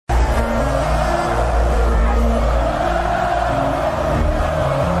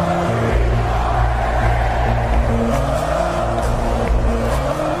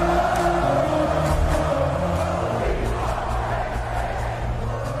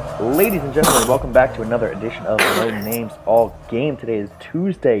Ladies and gentlemen, welcome back to another edition of No Names All Game. Today is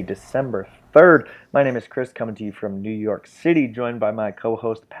Tuesday, December 3rd. My name is Chris, coming to you from New York City, joined by my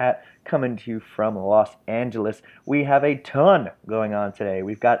co-host Pat, coming to you from Los Angeles. We have a ton going on today.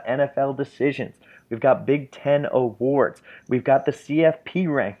 We've got NFL decisions. We've got Big Ten awards. We've got the CFP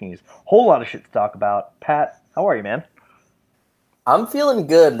rankings. Whole lot of shit to talk about. Pat, how are you, man? I'm feeling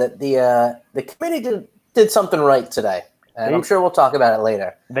good that the committee did something right today. And I'm sure we'll talk about it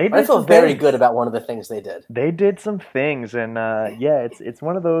later. I feel very good about one of the things they did. They did some things, and it's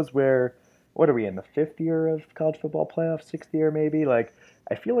one of those where, what are we in, the fifth year of college football playoffs, sixth year maybe? Like,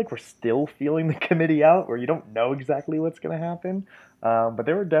 I feel like we're still feeling the committee out, where you don't know exactly what's going to happen. But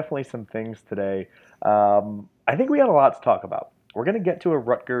there were definitely some things today. I think we had a lot to talk about. We're going to get to a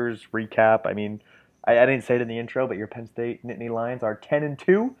Rutgers recap. I mean, I didn't say it in the intro, but your Penn State Nittany Lions are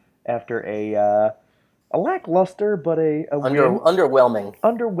 10-2 after a lackluster, but a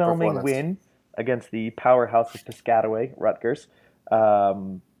underwhelming win against the powerhouse of Piscataway, Rutgers.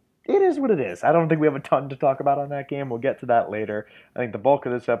 It is what it is. I don't think we have a ton to talk about on that game. We'll get to that later. I think the bulk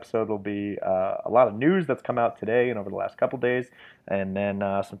of this episode will be a lot of news that's come out today and over the last couple days, and then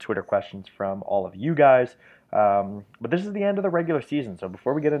some Twitter questions from all of you guys. But this is the end of the regular season, so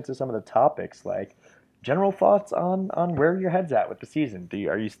before we get into some of the topics, like, general thoughts on where your head's at with the season.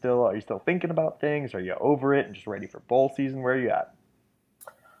 Are you still thinking about things? Are you over it and just ready for bowl season? Where are you at?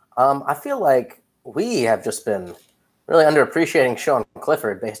 I feel like we have just been really underappreciating Sean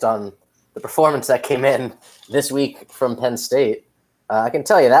Clifford based on the performance that came in this week from Penn State. I can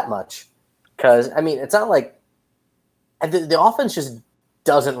tell you that much. Because, I mean, it's not like the offense just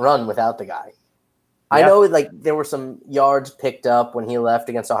doesn't run without the guy. Yeah. I know, like, there were some yards picked up when he left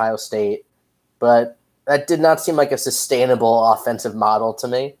against Ohio State, but that did not seem like a sustainable offensive model to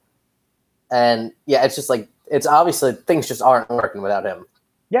me. And, yeah, it's just like, it's obviously things just aren't working without him.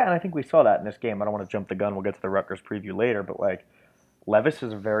 Yeah, and I think we saw that in this game. I don't want to jump the gun. We'll get to the Rutgers preview later. But, like, Levis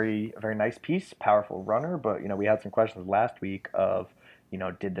is a very, very nice piece, powerful runner. But, we had some questions last week of,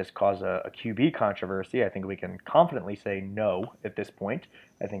 did this cause a QB controversy? I think we can confidently say no at this point.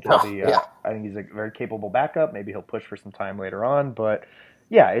 I think he'll be. I think he's a very capable backup. Maybe he'll push for some time later on. But,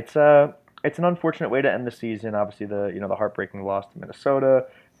 yeah, it's an unfortunate way to end the season. Obviously, the heartbreaking loss to Minnesota.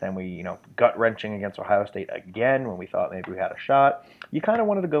 Then we, gut-wrenching against Ohio State again when we thought maybe we had a shot. You kind of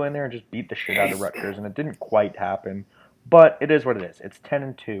wanted to go in there and just beat the shit out of Rutgers, and it didn't quite happen. But it is what it is. It's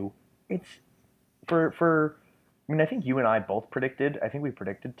 10-2. It's I think you and I both predicted. I think we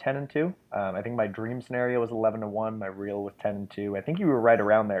predicted 10-2. I think my dream scenario was 11-1. My real was 10-2. I think you were right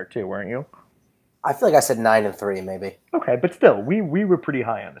around there too, weren't you? I feel like I said 9-3, maybe. Okay, but still, we were pretty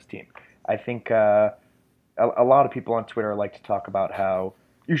high on this team. I think a lot of people on Twitter like to talk about how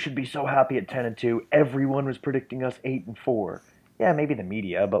you should be so happy at 10-2. Everyone was predicting us 8-4. Yeah, maybe the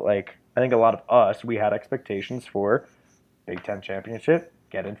media, but I think a lot of us, we had expectations for Big Ten championship,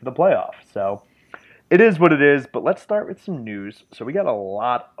 get into the playoff. So it is what it is. But let's start with some news. So we got a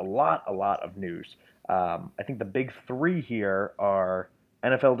lot of news. I think the big three here are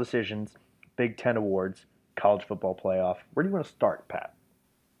NFL decisions, Big Ten awards, college football playoff. Where do you want to start, Pat?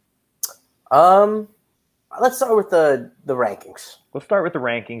 Let's start with the rankings. Let's start with the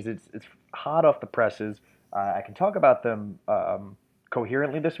rankings. It's hot off the presses. I can talk about them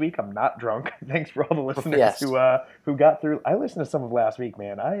coherently this week. I'm not drunk. Thanks for all the listeners who got through. I listened to some of last week,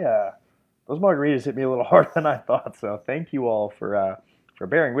 man. Those margaritas hit me a little harder than I thought. So thank you all for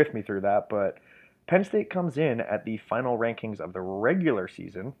bearing with me through that. But Penn State comes in at the final rankings of the regular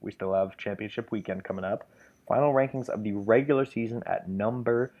season. We still have championship weekend coming up. Final rankings of the regular season at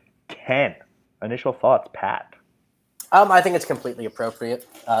number 10. Initial thoughts, Pat? I think it's completely appropriate.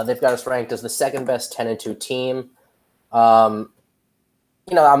 They've got us ranked as the second best 10-2 team. I'm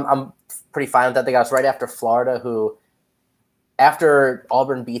pretty fine with that. They got us right after Florida, who, after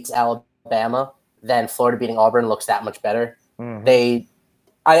Auburn beats Alabama, then Florida beating Auburn looks that much better. Mm-hmm.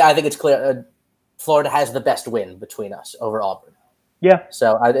 I think it's clear Florida has the best win between us over Auburn. Yeah.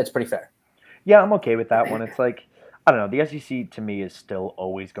 So it's pretty fair. Yeah, I'm okay with that one. It's like, I don't know. The SEC to me is still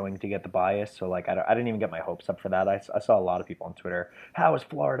always going to get the bias. So I didn't even get my hopes up for that. I saw a lot of people on Twitter. How is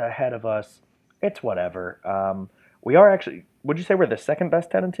Florida ahead of us? It's whatever. We are actually. Would you say we're the second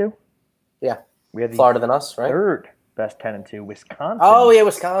best 10-2? Yeah. We had Florida than us, right? Third best 10-2. Wisconsin. Oh yeah,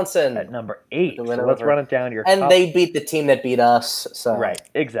 Wisconsin at number 8. So let's run it down. They beat the team that beat us. So right,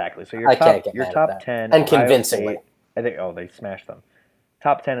 exactly. So your top 10 and convincingly. I think they smashed them.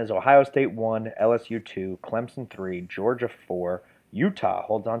 Top 10 is Ohio State 1, LSU 2, Clemson 3, Georgia 4, Utah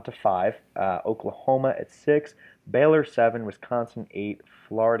holds on to 5, Oklahoma at 6, Baylor 7, Wisconsin 8,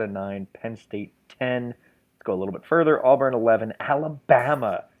 Florida 9, Penn State 10. Let's go a little bit further. Auburn 11,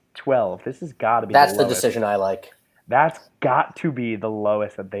 Alabama 12. This has got to be That's the the lowest. decision I like. That's got to be the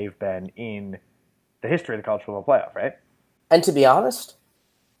lowest that they've been in the history of the college football playoff, right? And to be honest,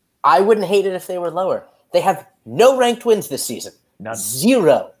 I wouldn't hate it if they were lower. They have no ranked wins this season. None.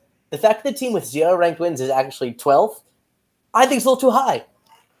 0. The fact that the team with 0 ranked wins is actually 12th, I think it's a little too high.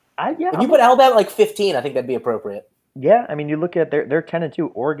 If you put Alabama like 15, I think that'd be appropriate. Yeah, I mean, you look at they're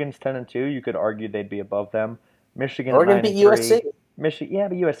 10-2. Oregon's 10-2. You could argue they'd be above them. Michigan, Oregon beat 9-3. USC. Michigan, yeah,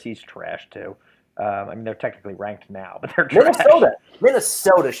 but USC's trash too. I mean, they're technically ranked now, but they're trash.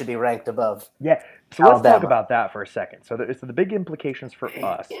 Minnesota should be ranked above. Yeah, so let's Alabama. talk about that for a second. So the big implications for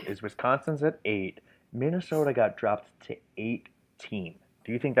us is Wisconsin's at 8. Minnesota got dropped to 18.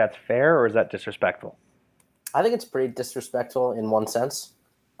 Do you think that's fair, or is that disrespectful? I think it's pretty disrespectful in one sense.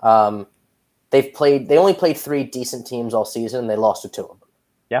 They only played 3 decent teams all season, and they lost to 2 of them.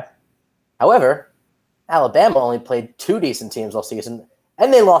 Yeah. However, Alabama only played 2 decent teams all season,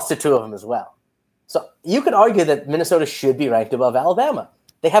 and they lost to 2 of them as well. So you could argue that Minnesota should be ranked above Alabama.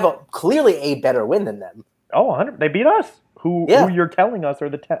 They have clearly a better win than them. Oh, 100. They beat us. Who you're telling us are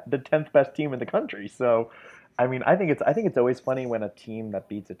the 10th best team in the country. So, I mean, I think it's always funny when a team that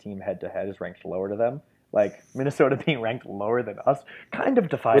beats a team head to head is ranked lower to them. Like Minnesota being ranked lower than us kind of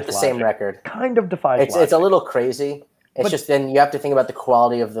defies with the logic. same record. Kind of defies logic. It's a little crazy. It's just then you have to think about the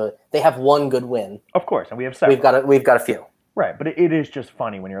quality of they have 1 good win. Of course, and we have several. We've got a few. Right, but it is just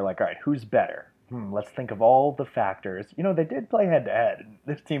funny when you're like, all right, who's better? Let's think of all the factors. You know, they did play head to head, and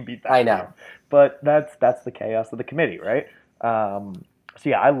this team beat that. I know, team. But that's the chaos of the committee, right? So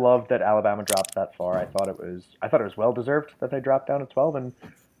yeah, I love that Alabama dropped that far. I thought it was well deserved that they dropped down to 12, and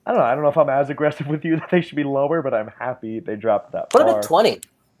I don't know if I'm as aggressive with you that they should be lower, but I'm happy they dropped that far. Put them at 20.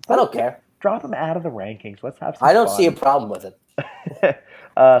 I don't care. Drop them out of the rankings. Let's have some I don't fun. see a problem with it.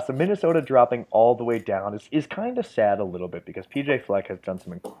 So Minnesota dropping all the way down is kind of sad a little bit because PJ Fleck has done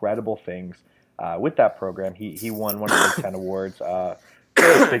some incredible things with that program. He won one of the Big Ten awards,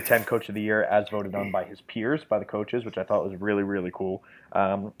 Big Ten Coach of the Year, as voted on by his peers, by the coaches, which I thought was really, really cool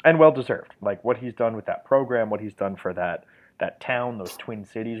and well deserved. Like what he's done with that program, what he's done for that town, those Twin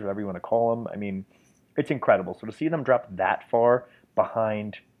Cities, whatever you want to call them. I mean, it's incredible. So to see them drop that far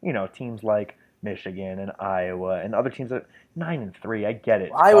behind, teams like Michigan and Iowa and other teams that 9-3, I get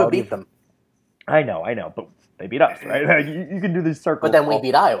it. Iowa beat them. I know, but they beat us, right? You can do these circles. But then we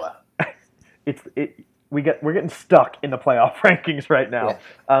beat Iowa. We're getting stuck in the playoff rankings right now.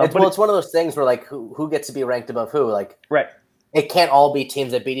 Yeah. It's one of those things where like who gets to be ranked above who? Like right. It can't all be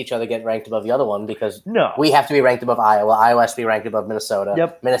teams that beat each other get ranked above the other one because we have to be ranked above Iowa. Iowa has to be ranked above Minnesota.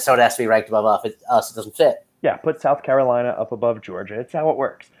 Yep. Minnesota has to be ranked above us. It doesn't fit. Yeah, put South Carolina up above Georgia. It's how it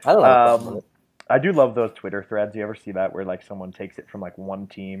works. I don't know. I do love those Twitter threads. You ever see that where like someone takes it from like one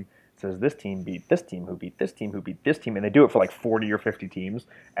team, says this team beat this team, who beat this team, who beat this team, and they do it for like 40 or 50 teams,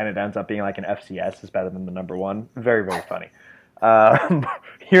 and it ends up being like an FCS is better than the number one. Very, very funny.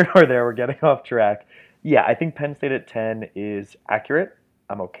 Here nor there, we're getting off track. Yeah, I think Penn State at 10 is accurate.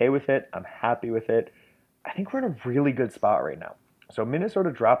 I'm okay with it. I'm happy with it. I think we're in a really good spot right now. So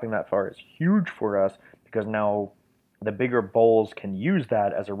Minnesota dropping that far is huge for us because now the bigger bowls can use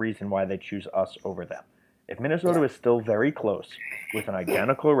that as a reason why they choose us over them. If Minnesota is still very close with an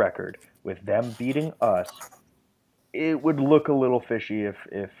identical record, with them beating us, it would look a little fishy if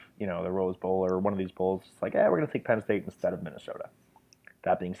the Rose Bowl or one of these bowls is like, we're going to take Penn State instead of Minnesota.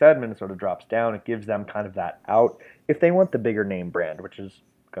 That being said, Minnesota drops down. It gives them kind of that out if they want the bigger name brand, which is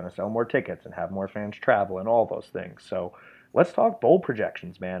going to sell more tickets and have more fans travel and all those things. So let's talk bowl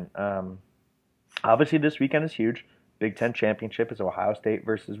projections, man. Obviously, this weekend is huge. Big Ten championship is Ohio State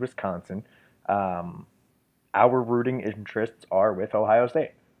versus Wisconsin. Our rooting interests are with Ohio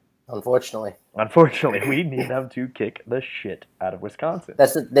State. Unfortunately, we need them to kick the shit out of Wisconsin.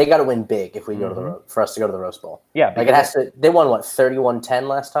 They got to win big if we go to for us to go to the Rose Bowl. Yeah, like it has to. They won 31-10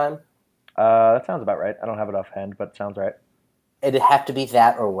 last time. That sounds about right. I don't have it offhand, but it sounds right. It'd have to be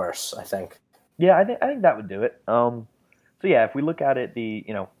that or worse, I think. Yeah, I think that would do it. So yeah, if we look at it,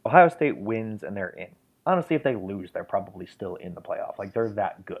 Ohio State wins and they're in. Honestly, if they lose, they're probably still in the playoff. Like they're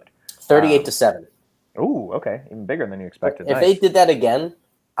that good. 38-7. Ooh, okay, even bigger than you expected. If they did that again,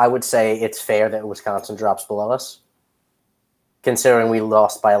 I would say it's fair that Wisconsin drops below us, considering we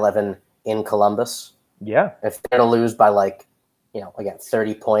lost by 11 in Columbus. Yeah. If they're going to lose by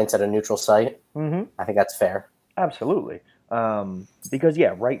 30 points at a neutral site, I think that's fair. Absolutely. Because,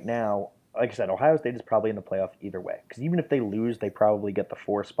 right now, like I said, Ohio State is probably in the playoff either way. Because even if they lose, they probably get the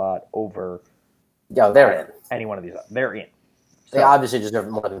 4 spot over they're in. Any one of these. They're in. So, they obviously deserve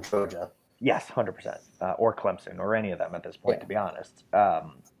more than Georgia. Yes, 100%. Or Clemson, or any of them at this point, to be honest.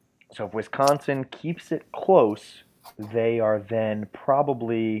 So if Wisconsin keeps it close, they are then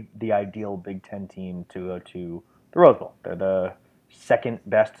probably the ideal Big Ten team to go to the Rose Bowl. They're the second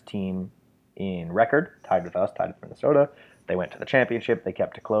best team in record, tied with us, tied with Minnesota. They went to the championship. They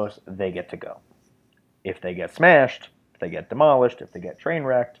kept it close. They get to go. If they get smashed, if they get demolished, if they get train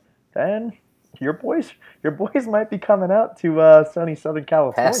wrecked, then your boys might be coming out to sunny Southern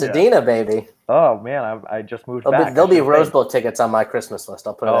California. Pasadena, baby. Oh man, I just moved back. There'll be Rose Bowl tickets on my Christmas list.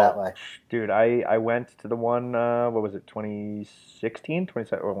 I'll put it that way. Dude, I went to the one. What was it? 2016,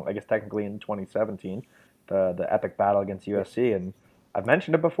 27. Well, I guess technically in 2017, the epic battle against USC, and I've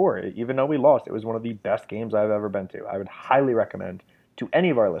mentioned it before. Even though we lost, it was one of the best games I've ever been to. I would highly recommend to any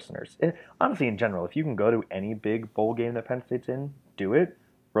of our listeners. Honestly, in general, if you can go to any big bowl game that Penn State's in, do it.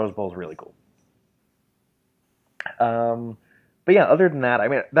 Rose Bowl is really cool. But yeah, other than that, I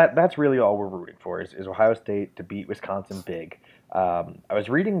mean, that's really all we're rooting for is Ohio State to beat Wisconsin big. I was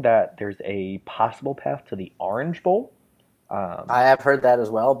reading that there's a possible path to the Orange Bowl. I have heard that as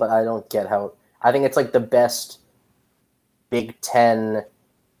well, but I don't get how. I think it's like the best Big Ten,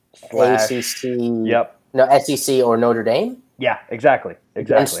 ACC, yep. No, SEC or Notre Dame. Yeah, exactly.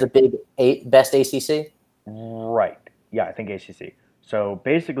 Against the best ACC. Right. Yeah, I think ACC. So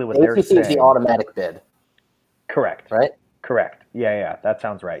basically, what they're saying is the automatic bid. Correct. Right. Correct. Yeah, that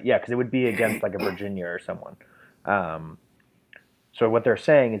sounds right. Yeah, because it would be against like a Virginia or someone. So what they're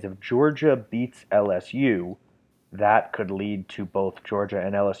saying is if Georgia beats LSU, that could lead to both Georgia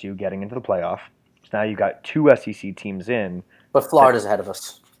and LSU getting into the playoff. So now you got two SEC teams in. But Florida's ahead of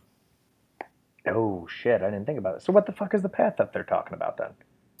us. Oh, shit. I didn't think about it. So what the fuck is the path that they're talking about then?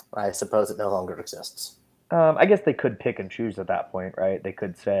 I suppose it no longer exists. I guess they could pick and choose at that point, right? They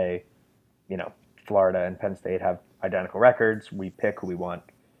could say, Florida and Penn State have identical records. We pick who we want.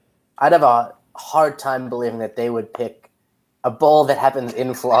 I'd have a hard time believing that they would pick a bowl that happens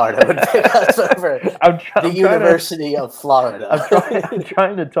in Florida would pick us over the University of Florida. I'm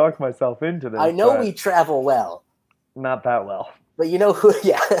trying to talk myself into this. I know we travel well. Not that well. But you know who?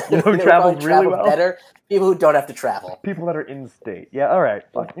 Yeah, who travels really well? Better people who don't have to travel. People that are in state. Yeah. All right.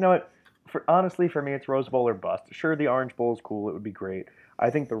 Fuck. You know what? Honestly, for me, it's Rose Bowl or bust. Sure, the Orange Bowl is cool. It would be great. I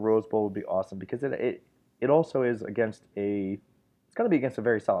think the Rose Bowl would be awesome because it also is against it's going to be against a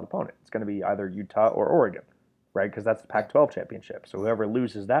very solid opponent. It's going to be either Utah or Oregon, right? Because that's the Pac-12 championship. So whoever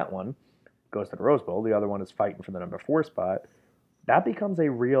loses that one goes to the Rose Bowl. The other one is fighting for the number 4 spot. That becomes a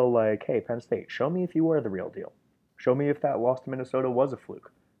real like, hey, Penn State, show me if you were the real deal. Show me if that loss to Minnesota was a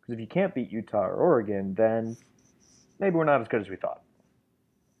fluke. Because if you can't beat Utah or Oregon, then maybe we're not as good as we thought.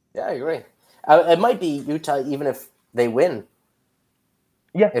 Yeah, I agree. It might be Utah even if they win.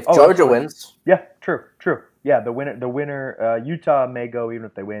 Yeah. If Georgia wins. Yeah, true. Yeah, the winner, Utah may go even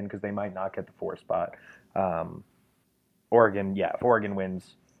if they win because they might not get the 4 spot. Oregon, yeah, if Oregon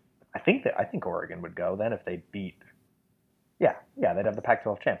wins, I think Oregon would go then if they beat. Yeah, they'd have the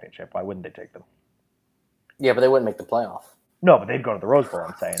Pac-12 championship. Why wouldn't they take them? Yeah, but they wouldn't make the playoff. No, but they'd go to the Rose Bowl,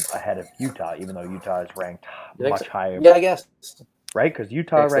 I'm saying, ahead of Utah, even though Utah is ranked much higher. Yeah, I guess. Right? Because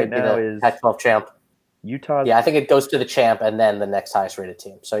Utah right now is Pac-12 champ. Utah. Yeah, I think it goes to the champ and then the next highest rated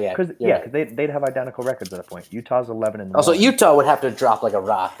team. So yeah, because they'd have identical records at that point. Utah's 11-1. Also, Utah would have to drop like a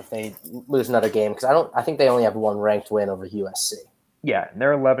rock if they lose another game because I think they only have one ranked win over USC. Yeah, and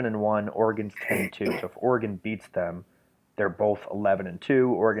they're 11-1. Oregon's 10-2. So if Oregon beats them, they're both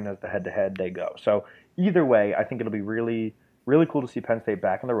 11-2. Oregon has the head-to-head. They go. So either way, I think it'll be really, really cool to see Penn State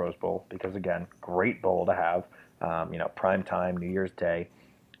back in the Rose Bowl because again, great bowl to have. Prime time, New Year's Day,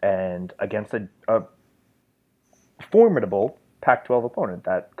 and against a formidable Pac-12 opponent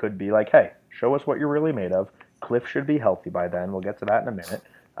that could be like, hey, show us what you're really made of. Cliff should be healthy by then. We'll get to that in a minute.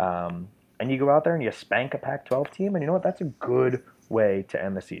 And you go out there and you spank a Pac-12 team, and you know what? That's a good way to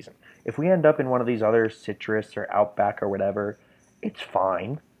end the season. If we end up in one of these other Citrus or Outback or whatever, it's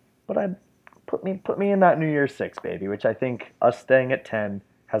fine. But I'd put me in that New Year's 6, baby, which I think us staying at 10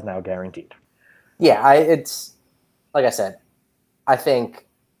 has now guaranteed. Yeah, it's like I said. I think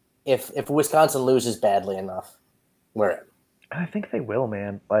if Wisconsin loses badly enough, we're in. I think they will,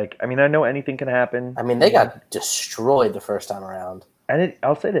 man. I know anything can happen. I mean, they got destroyed the first time around. And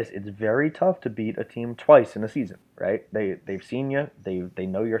I'll say this: it's very tough to beat a team twice in a season, right? They've seen you. They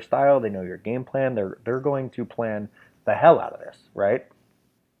know your style. They know your game plan. They're going to plan the hell out of this, right?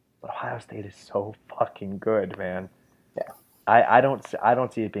 But Ohio State is so fucking good, man. Yeah. I don't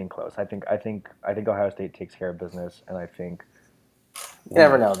see it being close. I think Ohio State takes care of business, and I think you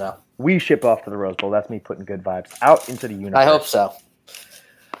never know though. We ship off to the Rose Bowl. That's me putting good vibes out into the universe. I hope so.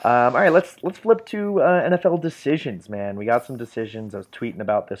 All right, let's flip to NFL decisions, man. We got some decisions. I was tweeting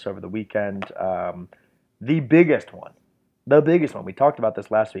about this over the weekend. The biggest one. We talked about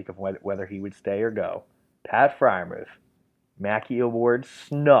this last week of whether he would stay or go. Pat Fryermuth, Mackey Award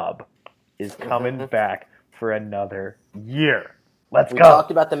snub, is coming back for another year. Let's We go.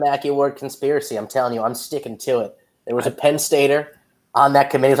 talked about the Mackey Award conspiracy. I'm telling you, I'm sticking to it. There was a Penn Stater on that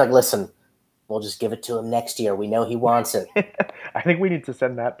committee. He's like, listen, we'll just give it to him next year. We know he wants it. I think we need to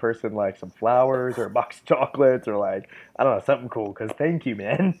send that person like some flowers or a box of chocolates or like, I don't know, something cool. Because thank you,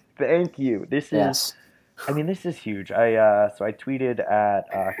 man. Thank you. Yes. This is huge. So I tweeted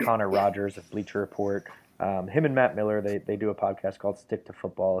at Connor Rogers of Bleacher Report. Him and Matt Miller, they do a podcast called Stick to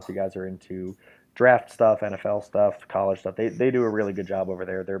Football. If you guys are into draft stuff, NFL stuff, college stuff, they do a really good job over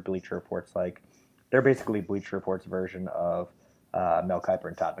there. They're Bleacher Report's they're basically Bleacher Report's version of Mel Kiper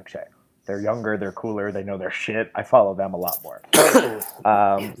and Todd McShay. They're younger, they're cooler, they know their shit. I follow them a lot more. So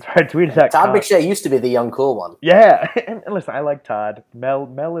I tweeted that. Todd McShay used to be the young cool one. Yeah, and listen, I like Todd.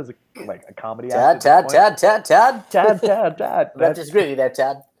 Mel is a comedy Tad. actor. That's just gritty there,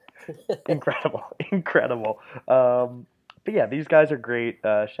 Tad. Incredible. But yeah, these guys are great.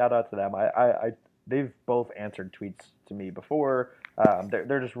 Shout out to them. They've both answered tweets to me before.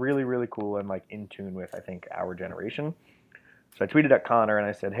 They're just really, really cool and like in tune with, I think, our generation. So I tweeted at Connor and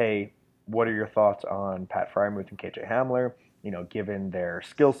I said, hey, what are your thoughts on Pat Fryermuth and KJ Hamler? You know, given their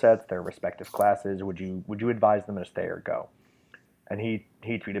skill sets, their respective classes, would you advise them to stay or go? And he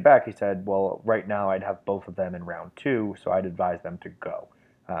tweeted back. He said, well, right now I'd have both of them in round 2, so I'd advise them to go.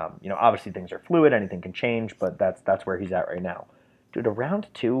 Obviously things are fluid, anything can change, but that's where he's at right now. Dude, a round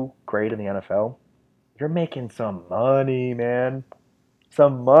 2 grade in the NFL, you're making some money, man.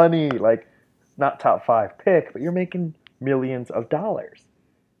 Some money, like not top 5 pick, but you're making millions of dollars.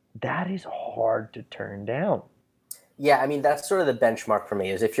 That is hard to turn down. Yeah, I mean, that's sort of the benchmark for me,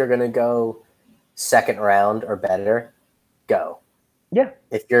 is if you're going to go second round or better, go. Yeah.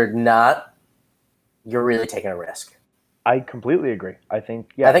 If you're not, you're really taking a risk. I completely agree. I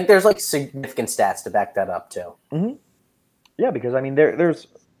think there's like significant stats to back that up too. Mm-hmm. Yeah, because I mean, there's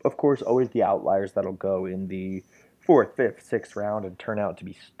of course always the outliers that'll go in the 4th, 5th, 6th round and turn out to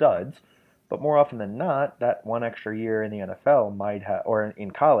be studs. But more often than not, that one extra year in the NFL might have, or in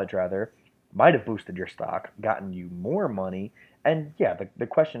college rather, might have boosted your stock, gotten you more money. And yeah, the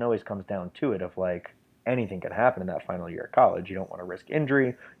question always comes down to it of like, anything can happen in that final year of college. You don't want to risk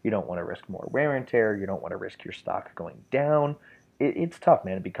injury. You don't want to risk more wear and tear. You don't want to risk your stock going down. It's tough,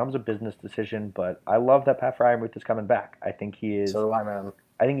 man. It becomes a business decision, but I love that Pat Fryermuth is coming back. I think he is. So do I, man.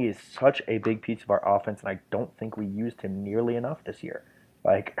 I think he is such a big piece of our offense, and I don't think we used him nearly enough this year.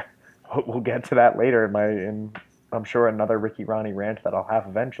 Like, we'll get to that later in I'm sure another Ricky Ronnie rant that I'll have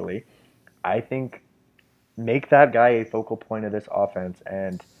eventually. I think make that guy a focal point of this offense,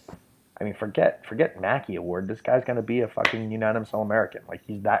 and I mean, forget Mackey Award. This guy's gonna be a fucking unanimous All-American. Like,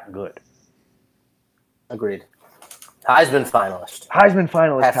 he's that good. Agreed. Heisman finalist. Pat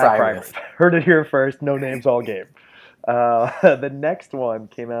Fryermuth. Heard it here first. No names all game. The next one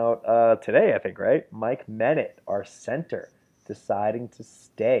came out today, I think, right? Mike Mennett, our center, deciding to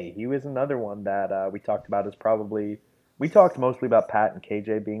stay. He was another one that we talked about as probably. We talked mostly about Pat and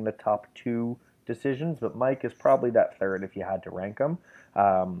KJ being the top 2 decisions, but Mike is probably that third if you had to rank them.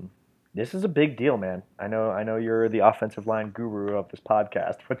 This is a big deal, man. I know you're the offensive line guru of this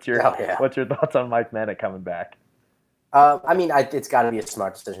podcast. What's your thoughts on Mike Mennett coming back? I mean, it's got to be a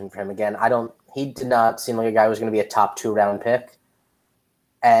smart decision for him. Again, he did not seem like a guy who was going to be a top 2 round pick.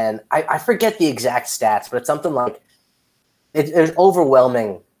 And I forget the exact stats, but it's something like there's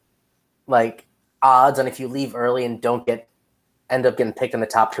overwhelming like odds on if you leave early and don't end up getting picked in the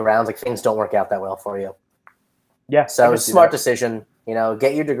top 2 rounds, like things don't work out that well for you. Yeah. So it's a smart decision. You know,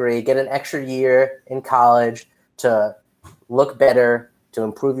 get your degree, get an extra year in college to look better, to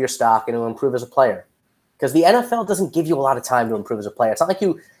improve your stock, and to improve as a player. Because the NFL doesn't give you a lot of time to improve as a player. It's not like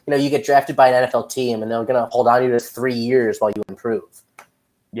you get drafted by an NFL team and they're going to hold on to you to 3 years while you improve.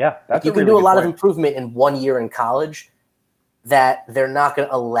 Yeah, that's you can do a lot of improvement in 1 year in college that they're not going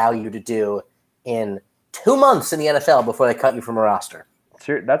to allow you to do in 2 months in the NFL before they cut you from a roster.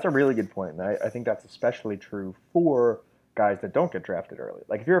 That's a really good point, and I think that's especially true for guys that don't get drafted early.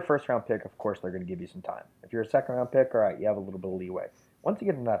 Like, if you're a first-round pick, of course they're going to give you some time. If you're a second-round pick, all right, you have a little bit of leeway. Once you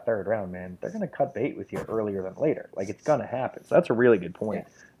get in that 3rd round, man, they're going to cut bait with you earlier than later. Like, it's going to happen. So that's a really good point.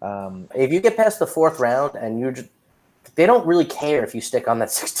 Yeah. If you get past the 4th round and they don't really care if you stick on that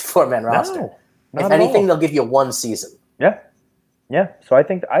 64-man roster. No, if anything, they'll give you 1 season. Yeah. So I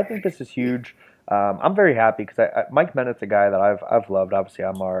think this is huge. I'm very happy because Mike Mennett's a guy that I've loved. Obviously,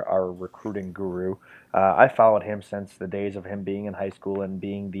 I'm our recruiting guru. I followed him since the days of him being in high school and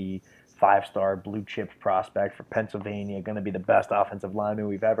being the 5-star blue chip prospect for Pennsylvania, going to be the best offensive lineman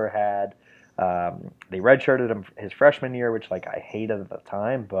we've ever had. They redshirted him his freshman year, which I hated at the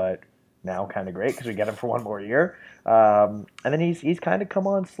time, but now kind of great because we get him for one more year. And then he's kind of come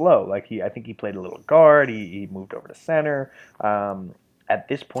on slow. Like I think he played a little guard. He moved over to center. At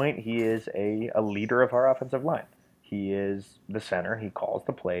this point, he is a leader of our offensive line. He is the center. He calls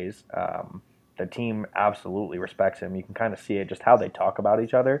the plays. The team absolutely respects him. You can kind of see it just how they talk about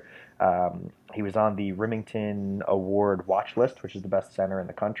each other. He was on the Remington Award watch list, which is the best center in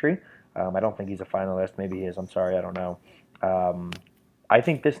the country. I don't think he's a finalist. Maybe he is. I'm sorry. I don't know. I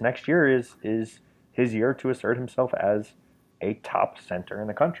think this next year is his year to assert himself as a top center in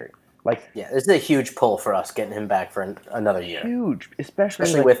the country. Like, Yeah, this is a huge pull for us getting him back for another year. huge, especially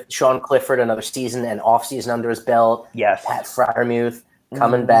Especially with Sean Clifford, another season and off season under his belt. yes, Pat Fryermuth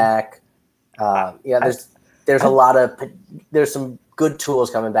coming back. There's a lot of there's some good tools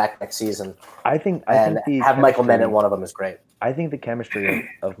coming back next season. I think the have Michael chemistry- Menet, one of them, is great. I think the chemistry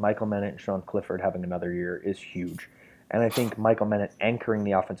of Michael Menet and Sean Clifford having another year is huge. And I think Michael Menet anchoring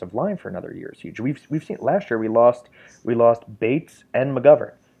the offensive line for another year is huge. We've seen last year we lost Bates and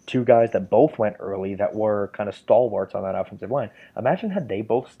McGovern, two guys that both went early that were kind of stalwarts on that offensive line. Imagine had they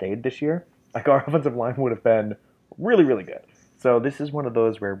both stayed this year, like our offensive line would have been really, really good. So this is one of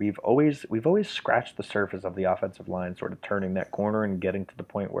those where we've always scratched the surface of the offensive line, sort of turning that corner and getting to the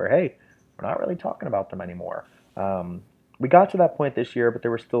point where, hey, we're not really talking about them anymore. We got to that point this year, but there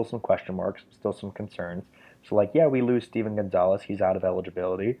were still some question marks, still some concerns. So, like, yeah, we lose Steven Gonzalez. He's out of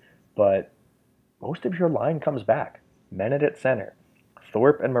eligibility. But most of your line comes back. Menet at center.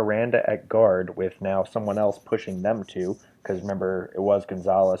 Thorpe and Miranda at guard with now someone else pushing them to. Because remember, it was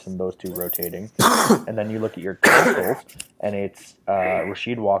Gonzalez and those two rotating. And then you look at your tackles, and it's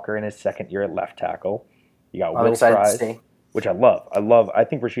Rasheed Walker in his second year at left tackle. You got I'm Will excited Fries, to see. which I love. I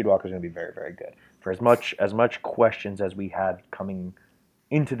think Rasheed Walker is going to be very, very good. For as much questions as we had coming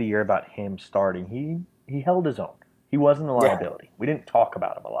into the year about him starting, he held his own. He wasn't a liability. We didn't talk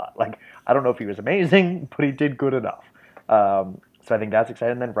about him a lot. Like, I don't know if he was amazing, but he did good enough. So I think that's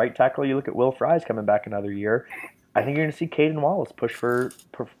exciting. And then right tackle, you look at Will Fries coming back another year. I think you're going to see Caden Wallace push for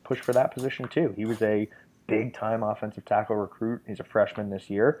that position too. He was a big time offensive tackle recruit. He's a freshman this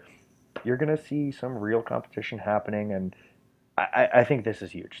year. You're going to see some real competition happening, and I think this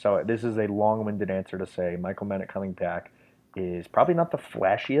is huge. So this is a long-winded answer to say Michael Menet coming back is probably not the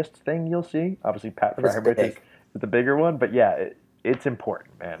flashiest thing you'll see. Obviously, Pat Fryermuth is the bigger one, but yeah, it's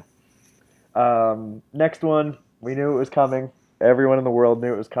important, man. Next one, we knew it was coming. Everyone in the world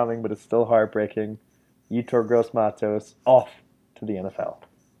knew it was coming, but it's still heartbreaking. Yetur Gross-Matos off to the NFL.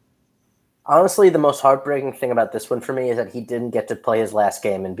 Honestly, the most heartbreaking thing about this one for me is that he didn't get to play his last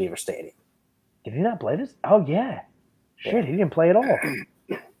game in Beaver Stadium. Did he not play this? Oh, yeah. Shit, he didn't play at all.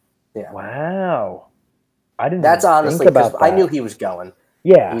 Yeah. Wow. I didn't That's even honestly think about because I that. knew he was going.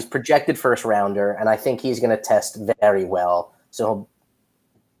 Yeah. He's projected first rounder, and I think he's going to test very well. So he'll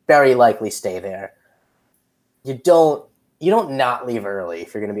very likely stay there. You don't not leave early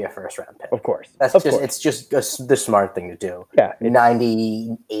if you're going to be a first round pick. Of course. It's just the smart thing to do. Yeah.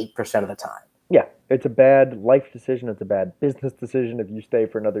 98% of the time. Yeah. It's a bad life decision. It's a bad business decision if you stay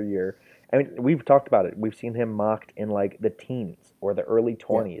for another year. I mean, we've talked about it. We've seen him mocked in like the teens or the early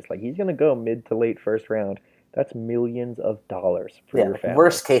 20s. Yeah. Like he's going to go mid to late first round. That's millions of dollars for your family.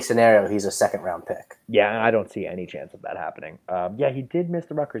 Worst case scenario, he's a second round pick. Yeah, I don't see any chance of that happening. Yeah, he did miss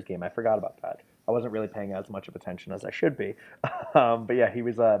the Rutgers game. I forgot about that. I wasn't really paying as much of attention as I should be. But yeah, he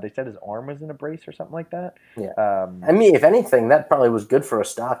was. They said his arm was in a brace or something like that. Yeah. I mean, if anything, that probably was good for a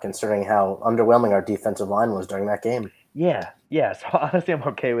stock considering how underwhelming our defensive line was during that game. Yeah. So honestly, I'm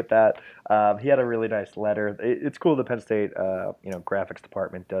okay with that. He had a really nice letter. It's cool the Penn State, graphics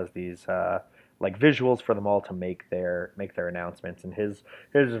department does these like visuals for them all to make their announcements, and his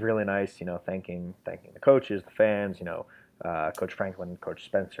is really nice. Thanking the coaches, the fans. Coach Franklin, Coach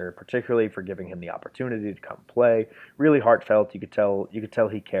Spencer, particularly for giving him the opportunity to come play. Really heartfelt. You could tell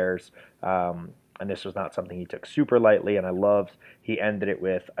he cares. And this was not something he took super lightly. And I loved he ended it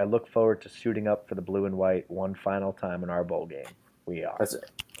with, "I look forward to suiting up for the blue and white one final time in our bowl game. We are." That's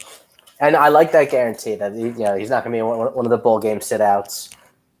it. And I like that guarantee that he's not going to be one of the bowl game sit-outs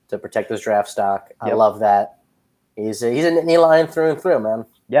to protect his draft stock. Yep. I love that. He's a Nittany Lion through and through, man.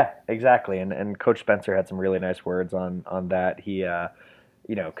 Yeah, exactly. And Coach Spencer had some really nice words on that. He,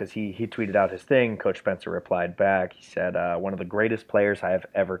 because he tweeted out his thing. Coach Spencer replied back. He said, "One of the greatest players I have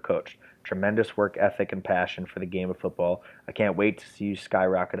ever coached. Tremendous work ethic and passion for the game of football. I can't wait to see you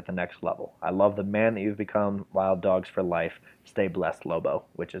skyrocket at the next level. I love the man that you've become. Wild Dogs for life. Stay blessed, Lobo,"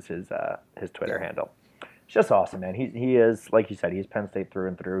 which is his Twitter handle. just awesome, man. He is, like you said, he's Penn State through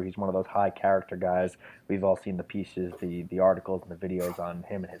and through. He's one of those high character guys. We've all seen the pieces, the articles and the videos on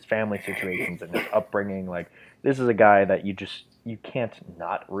him and his family situations and his upbringing. Like, this is a guy that you can't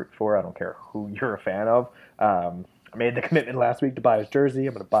not root for. I don't care who you're a fan of. I made the commitment last week to buy his jersey.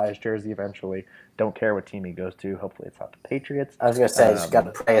 I'm going to buy his jersey eventually. Don't care what team he goes to. Hopefully, it's not the Patriots. I was going to say, just got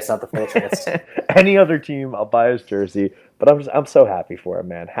to pray it's not the Patriots. Any other team, I'll buy his jersey. But I'm so happy for him,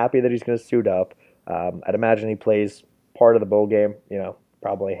 man. Happy that he's going to suit up. I'd imagine he plays part of the bowl game.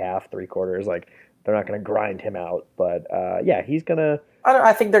 Probably half, 3/4. Like, they're not going to grind him out. But yeah, he's going to.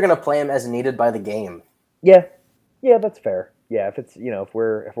 I think they're going to play him as needed by the game. Yeah, that's fair. Yeah, if it's if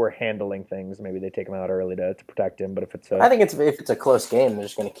we're handling things, maybe they take him out early to protect him. But if it's I think if it's a close game, they're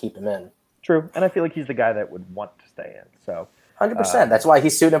just going to keep him in. True, and I feel like he's the guy that would want to stay in. So 100%. That's why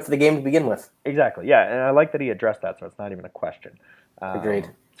he's suiting up for the game to begin with. Exactly. Yeah, and I like that he addressed that, so it's not even a question. Agreed.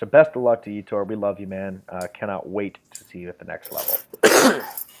 So best of luck to Yetur. We love you, man. Cannot wait to see you at the next level.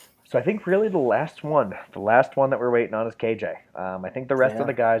 So I think really the last one that we're waiting on is KJ. I think the rest of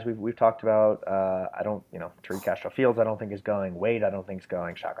the guys we've talked about. I don't, Tariq Castro-Fields, I don't think is going. Wade, I don't think is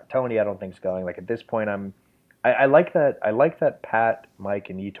going. Shaka Toney, I don't think is going. Like, at this point, I like that. I like that Pat, Mike,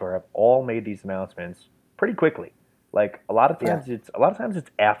 and Yetur have all made these announcements pretty quickly. Like, a lot of times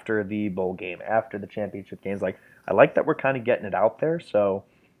it's after the bowl game, after the championship games. Like, I like that we're kind of getting it out there. So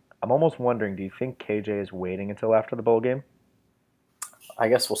I'm almost wondering, do you think KJ is waiting until after the bowl game? I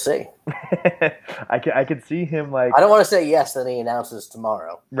guess we'll see. I could see him like. I don't want to say yes, then he announces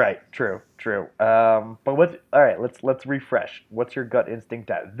tomorrow. Right. True. But all right. Let's refresh. What's your gut instinct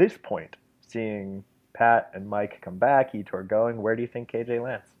at this point? Seeing Pat and Mike come back, Yetur going. Where do you think KJ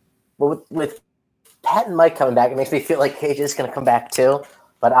lands? Well, with Pat and Mike coming back, it makes me feel like KJ is going to come back too.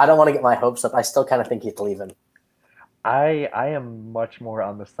 But I don't want to get my hopes up. I still kind of think he's leaving. I am much more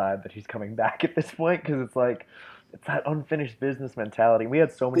on the side that he's coming back at this point, because it's like, it's that unfinished business mentality. We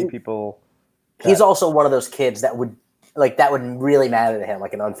had so many people. He's also one of those kids that would really matter to him,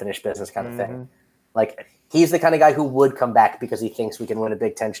 like an unfinished business kind of thing. Like, he's the kind of guy who would come back because he thinks we can win a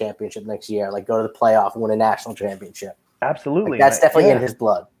Big Ten championship next year, like go to the playoff and win a national championship. Absolutely. Like, that's definitely in his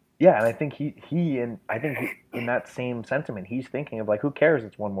blood. Yeah, and I think he in that same sentiment, he's thinking of like, who cares?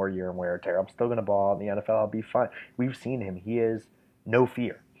 It's one more year and wear and tear. I'm still going to ball in the NFL. I'll be fine. We've seen him. He is no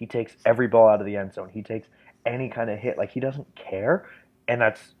fear. He takes every ball out of the end zone. He takes any kind of hit. Like, he doesn't care, and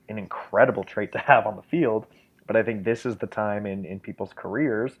that's an incredible trait to have on the field. But I think this is the time in people's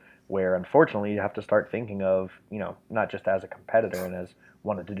careers where, unfortunately, you have to start thinking of, not just as a competitor and as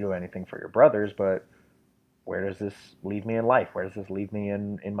wanted to do anything for your brothers, but where does this leave me in life? Where does this leave me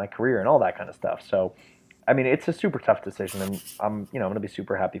in my career and all that kind of stuff? So, I mean, it's a super tough decision, and I'm going to be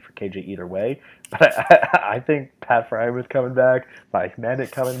super happy for KJ either way. But I think Pat Freiermuth coming back, Mike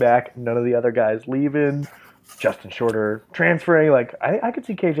Mendit coming back, none of the other guys leaving, Justin Shorter transferring. Like, I could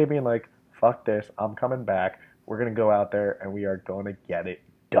see KJ being like, fuck this, I'm coming back. We're going to go out there, and we are going to get it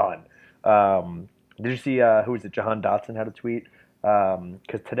done. Did you see, who was it, Jahan Dotson had a tweet?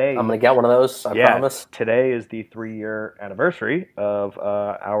 Because today... I'm going to get one of those, I promise. Today is the 3-year anniversary of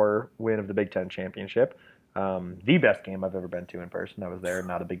our win of the Big Ten championship. The best game I've ever been to in person. I was there,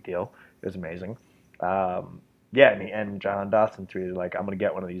 not a big deal. It was amazing. And Jahan Dotson tweeted, like, I'm going to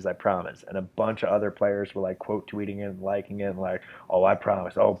get one of these, I promise. And a bunch of other players were, like, quote tweeting it and liking it and like, oh, I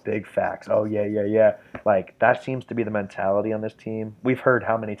promise. Oh, big facts. Oh, yeah. Like, that seems to be the mentality on this team. We've heard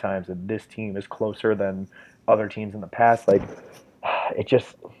how many times that this team is closer than other teams in the past. Like, it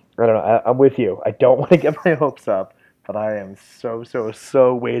just, I don't know. I'm with you. I don't want to get my hopes up, but I am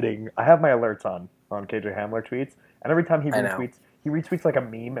so waiting. I have my alerts on KJ Hamler tweets, and every time he retweets like a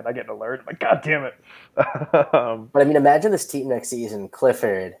meme, and I get an alert. I'm like, God damn it. But I mean, imagine this team next season: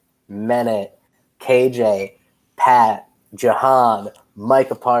 Clifford, Mennett, KJ, Pat, Jahan,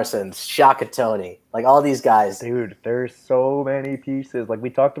 Micah Parsons, Shaka Toney, like all these guys. Dude, there's so many pieces. Like, we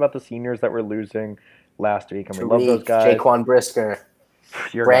talked about the seniors that we're losing last week, and we love those guys. Jaquan Brisker,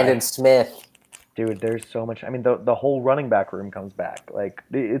 Brandon Smith. Dude, there's so much. I mean, the whole running back room comes back. Like,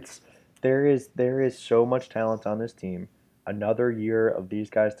 there is so much talent on this team. Another year of these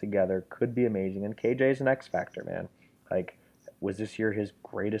guys together could be amazing. And KJ's an X factor, man. Like, was this year his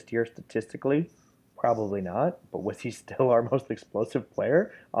greatest year statistically? Probably not. But was he still our most explosive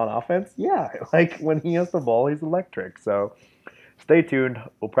player on offense? Yeah. Like, when he has the ball, he's electric. So stay tuned.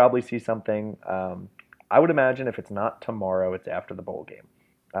 We'll probably see something. I would imagine if it's not tomorrow, it's after the bowl game.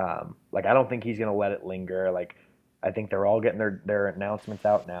 Like, I don't think he's going to let it linger. Like, I think they're all getting their announcements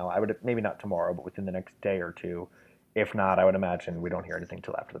out now. I would, maybe not tomorrow, but within the next day or two. If not, I would imagine we don't hear anything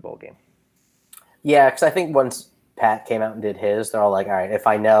till after the bowl game. Yeah, because I think once Pat came out and did his, they're all like, all right, if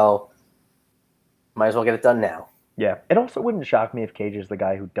I know Might as well get it done now. Yeah, it also wouldn't shock me if Cage is the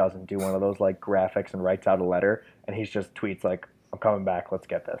guy who doesn't do one of those like graphics and writes out a letter, and he's just tweets like, "I'm coming back. Let's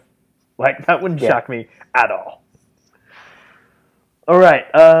get this." Like that wouldn't Yeah. shock me at all. All right,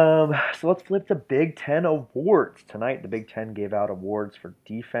 so let's flip to Big Ten awards tonight. The Big Ten gave out awards for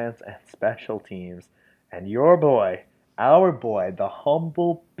defense and special teams, and your boy, our boy, the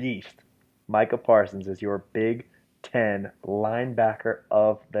humble beast, Micah Parsons, is your Big Ten linebacker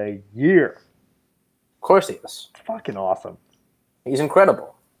of the year. Of course he is. It's fucking awesome. He's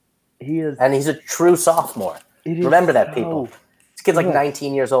incredible. He is. And he's a true sophomore. Remember that, people. This kid's like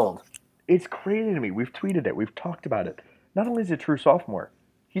 19 years old. It's crazy to me. We've tweeted it. We've talked about it. Not only is he a true sophomore,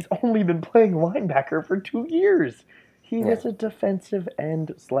 he's only been playing linebacker for 2 years. He was a defensive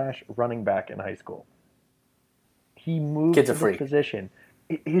end / running back in high school. He moved Kid's to a freak. this position.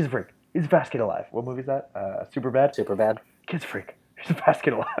 He's a freak. He's a fast kid alive. What movie is that? Superbad? Superbad. Kid's a freak. He's a fast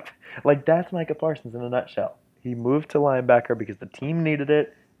kid alive. Like, that's Micah Parsons in a nutshell. He moved to linebacker because the team needed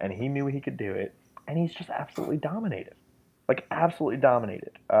it, and he knew he could do it. And he's just absolutely dominated. Like, absolutely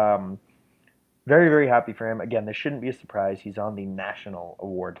dominated. Very, very happy for him. Again, this shouldn't be a surprise. He's on the national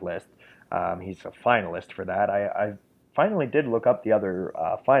award list. He's a finalist for that. I finally did look up the other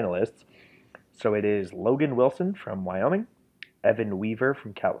finalists. So it is Logan Wilson from Wyoming, Evan Weaver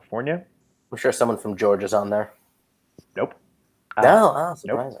from California. I'm sure someone from Georgia's on there. Nope. Surprising.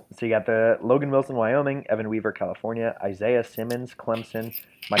 Nope. So you got the Logan Wilson, Wyoming, Evan Weaver, California, Isaiah Simmons, Clemson,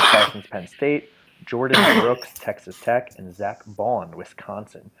 Mike Parsons, Penn State, Jordan Brooks, Texas Tech, and Zach Bond,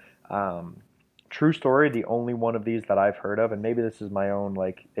 Wisconsin. True story, the only one of these that I've heard of, and maybe this is my own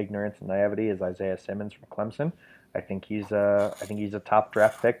like ignorance and naivety, is Isaiah Simmons from Clemson. I think he's a top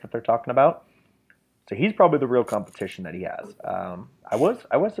draft pick that they're talking about. So he's probably the real competition that he has. I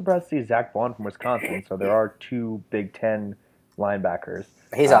was surprised to see Zach Bond from Wisconsin. So there are 2 Big Ten linebackers.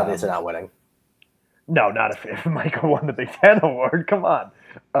 He's obviously not winning. No, not if Micah won the Big Ten award. Come on.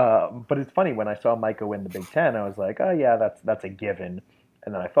 But it's funny, when I saw Micah win the Big Ten, I was like, oh yeah, that's a given.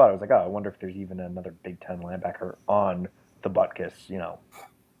 And then I thought, I was like, oh, I wonder if there's even another Big Ten linebacker on the Butkus,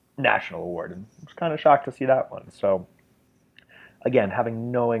 national award. And I was kind of shocked to see that one. So again,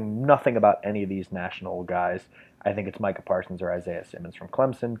 knowing nothing about any of these national guys, I think it's Micah Parsons or Isaiah Simmons from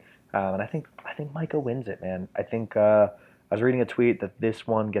Clemson. And I think Micah wins it, man. I think I was reading a tweet that this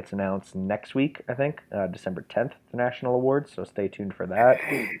one gets announced next week, I think, December 10th, the national awards, so stay tuned for that.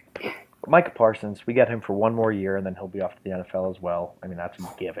 But Micah Parsons, we get him for 1 more year, and then he'll be off to the NFL as well. I mean, that's a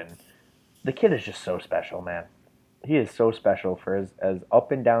given. The kid is just so special, man. He is so special for as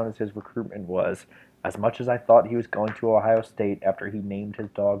up and down as his recruitment was. As much as I thought he was going to Ohio State after he named his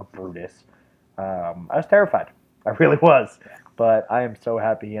dog Brutus, I was terrified. I really was. But I am so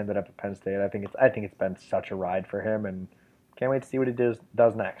happy he ended up at Penn State. I think it's been such a ride for him, and can't wait to see what he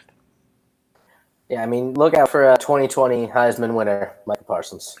does next. Yeah, I mean, look out for a 2020 Heisman winner, Micah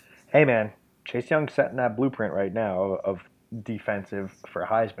Parsons. Hey, man, Chase Young's setting that blueprint right now of defensive for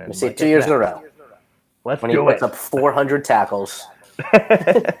Heisman. You see, 2 years in a row. Let's when do he puts it. up 400 tackles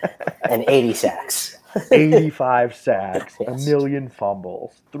and 80 sacks. 85 sacks, Yes. 1 million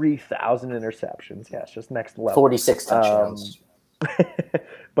fumbles, 3,000 interceptions. Yeah, it's just next level. 46 touchdowns.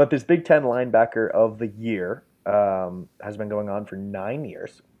 But this Big Ten linebacker of the year has been going on for 9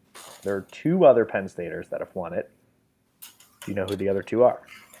 years. There are 2 other Penn Staters that have won it. Do you know who the other 2 are?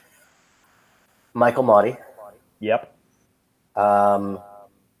 Michael Maudie. Yep. And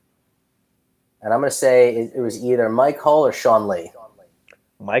I'm going to say it was either Mike Hull or Sean Lee.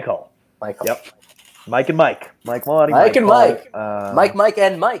 Mike Hull. Mike Hull. Yep. Mike and Mike. Mike Maudie. Mike and Hull. Mike. Mike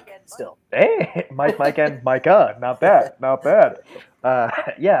and Mike still. Hey, Mike and Micah. Not bad. Not bad.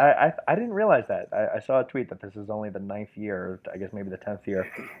 Yeah, I didn't realize that. I saw a tweet that this is only the 9th year, or I guess maybe the 10th year,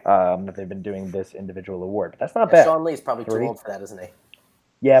 that they've been doing this individual award. But that's not bad. Sean Lee's probably 3. too old for that, isn't he?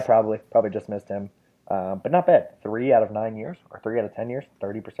 Yeah, probably. Probably just missed him. But not bad. 3 out of 9 years, or 3 out of 10 years,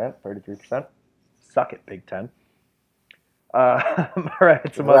 30%, 33%. Suck it, Big Ten. All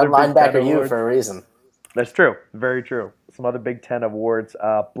right, some other Big Ten linebacker you awards. for a reason. That's true. Very true. Some other Big Ten awards.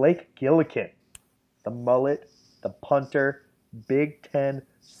 Blake Gillikin, the mullet, the punter, Big Ten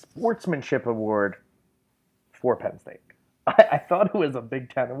Sportsmanship Award for Penn State. I thought it was a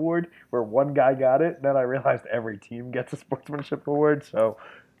Big Ten award where one guy got it. Then I realized every team gets a Sportsmanship Award. So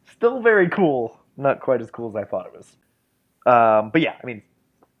still very cool. Not quite as cool as I thought it was. But yeah, I mean,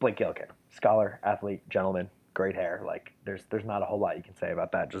 Blake Gillikin, scholar, athlete, gentleman, great hair. Like there's not a whole lot you can say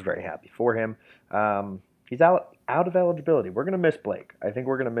about that. Just very happy for him. He's out of eligibility. We're going to miss Blake. I think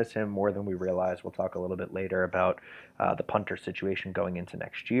we're going to miss him more than we realize. We'll talk a little bit later about the punter situation going into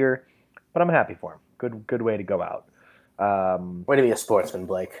next year. But I'm happy for him. Good way to go out. Way to be a sportsman,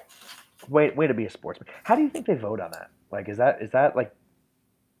 Blake. way to be a sportsman. How do you think they vote on that? Like, is that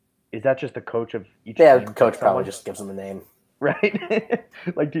just the coach of each Yeah, team? coach Pick probably someone, just gives them a name. right?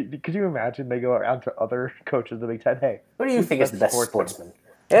 Like, could you imagine they go around to other coaches of the Big Ten? Hey, Who do you who's think is the best sportsman? sportsman?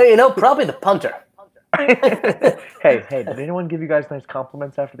 Yeah, you know, probably the punter. Hey, did anyone give you guys nice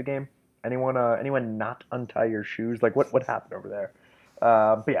compliments after the game? Anyone not untie your shoes? Like, what happened over there?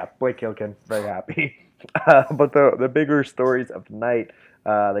 But yeah, Blake Hilkin, very happy. But the bigger stories of the night,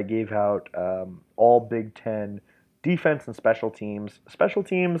 they gave out all Big Ten defense and special teams. Special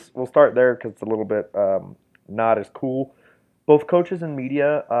teams, we'll start there because it's a little bit not as cool. Both coaches and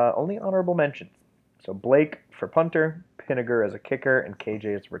media, only honorable mentions. So Blake for punter, Pinniger as a kicker, and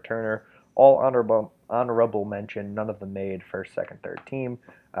KJ as a returner. All honorable mention. None of them made first, second, third team.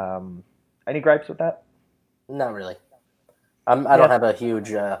 Any gripes with that? Not really. I don't Yeah. have a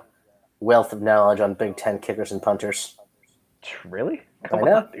huge wealth of knowledge on Big Ten kickers and punters. Really? I Come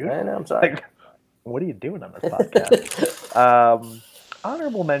know. on, dude. I know. I'm sorry. Like, what are you doing on this podcast?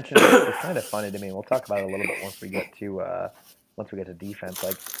 Honorable mention is kind of funny to me. We'll talk about it a little bit once we get to defense.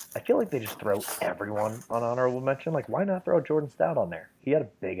 Like, I feel like they just throw everyone on honorable mention. Like, why not throw Jordan Stout on there? He had a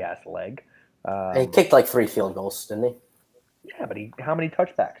big ass leg. He kicked like 3 field goals, didn't he? Yeah, but how many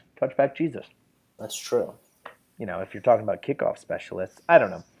touchbacks? Touchback Jesus. That's true. You know, if you're talking about kickoff specialists, I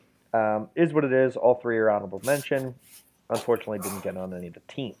don't know. Is what it is. All three are honorable mention. Unfortunately, didn't get on any of the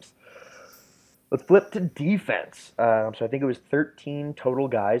teams. Let's flip to defense. So I think it was 13 total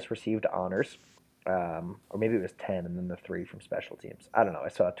guys received honors. Or maybe it was 10 and then the 3 from special teams. I don't know. I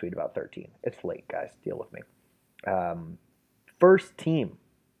saw a tweet about 13. It's late, guys. Deal with me. First team,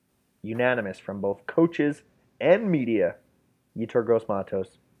 unanimous from both coaches and media, Yetur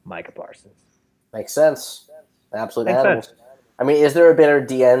Gross-Matos, Micah Parsons. Makes sense. Absolute Makes animals. sense. I mean, is there a better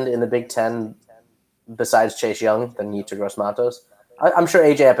D end in the Big Ten besides Chase Young than Yetur Gross-Matos? I'm sure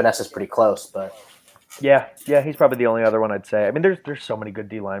AJ Epinesa is pretty close, but Yeah, he's probably the only other one I'd say. I mean, there's so many good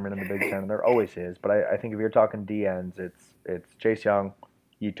D linemen in the Big Ten, and there always is. But I think if you're talking D ends, it's Chase Young,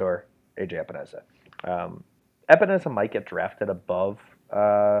 Yetur, AJ Epinesa. Epinesa might get drafted above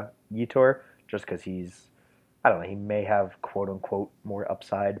Yetur just because I don't know, he may have quote unquote more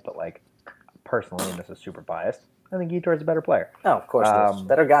upside, but like personally, and this is super biased, I think Yetur is a better player. oh, of course, he is.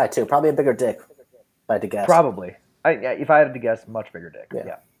 Better guy too. Probably a bigger dick, if I had to guess. Probably. If I had to guess, much bigger dick.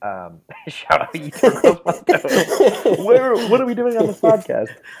 Yeah. Shout out Yetur. What are we doing on this podcast?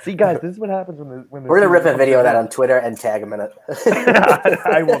 See, guys, this is what happens when We're gonna rip a video of that on Twitter and tag him in it.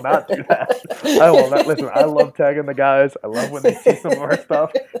 I will not do that. I will not. Listen, I love tagging the guys. I love when they see some of our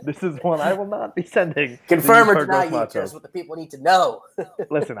stuff. This is one I will not be sending. Confirm or deny, Yetur, what the people need to know.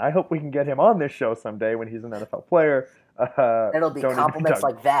 Listen, I hope we can get him on this show someday when he's an NFL player. It'll be compliments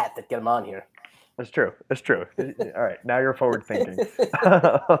like that get him on here. It's true. All right, now you're forward thinking.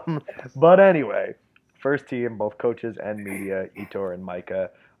 But anyway, first team, both coaches and media, Yetur and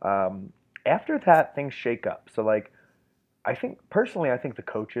Micah. After that, things shake up. So, like, I think the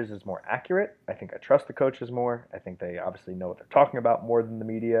coaches is more accurate. I think I trust the coaches more. I think they obviously know what they're talking about more than the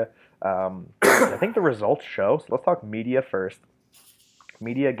media. I think the results show. So let's talk media first.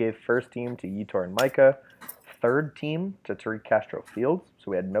 Media gave first team to Yetur and Micah, third team to Tariq Castro Fields.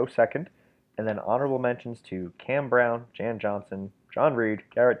 So we had no second. And then honorable mentions to Cam Brown, Jan Johnson, John Reed,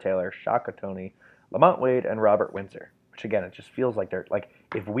 Garrett Taylor, Shaka Toney, Lamont Wade, and Robert Windsor. Which again, it just feels like they're like,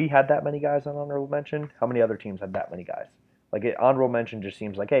 if we had that many guys on honorable mention, how many other teams had that many guys? Like, honorable mention just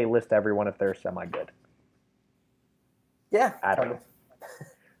seems like, hey, list everyone if they're semi-good. Yeah, I don't know.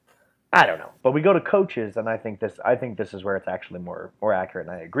 I don't know. But we go to coaches, and I think this is where it's actually more accurate,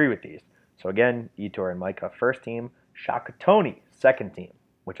 and I agree with these. So again, Yetur and Micah first team, Shaka Toney second team,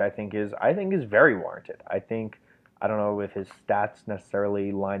 which I think is very warranted. I don't know if his stats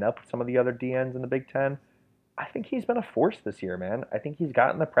necessarily line up with some of the other DNs in the Big Ten. I think he's been a force this year, man. I think he's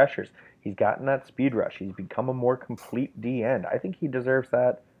gotten the pressures. He's gotten that speed rush. He's become a more complete D end. I think he deserves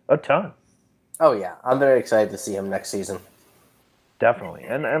that a ton. Oh yeah, I'm very excited to see him next season. Definitely,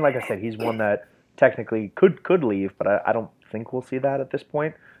 and like I said, he's one that technically could leave, but I don't think we'll see that at this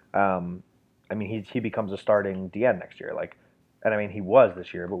point. I mean, he becomes a starting DN next year, like, and I mean he was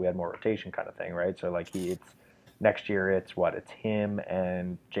this year, but we had more rotation kind of thing, right? So like it's next year, it's him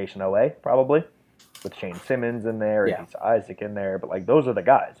and Jason Owe probably, with Shane Simmons in there, and Issa Isaac in there, but like those are the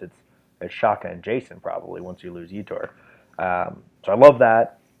guys. It's Shaka and Jason probably once you lose Yetur. So I love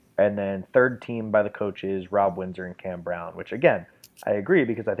that. And then third team by the coaches, Rob Windsor and Cam Brown, which again, I agree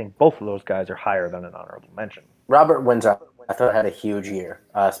because I think both of those guys are higher than an honorable mention. Robert Windsor, I thought, had a huge year,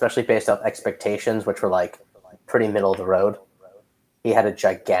 especially based off expectations, which were like pretty middle of the road. He had a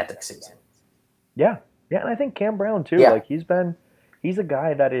gigantic season. Yeah, and I think Cam Brown too. Yeah. Like he's been he's a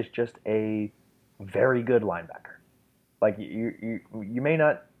guy that is just a very good linebacker. Like you may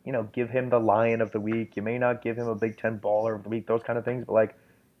not give him the Lion of the Week, you may not give him a Big Ten Baller of the Week, those kind of things, but like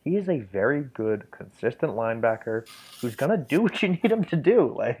he is a very good, consistent linebacker who's gonna do what you need him to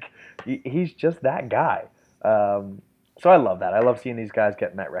do. Like he's just that guy. So I love that. I love seeing these guys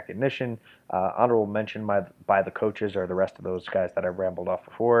getting that recognition. Honorable mention by the coaches are the rest of those guys that I rambled off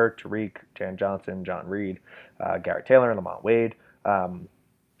before: Tariq, Jan Johnson, John Reed, Garrett Taylor, and Lamont Wade.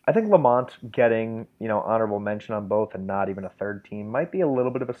 I think Lamont getting honorable mention on both and not even a third team might be a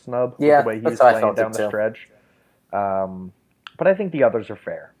little bit of a snub with Yeah, the way he that's was how I playing felt down it the too. stretch. But I think the others are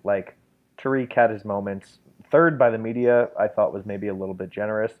fair. Like Tariq had his moments. Third by the media, I thought was maybe a little bit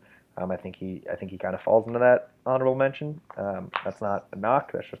generous. I think he kind of falls into that honorable mention. That's not a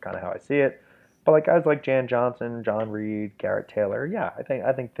knock. That's just kind of how I see it. But like guys like Jan Johnson, John Reed, Garrett Taylor, yeah, I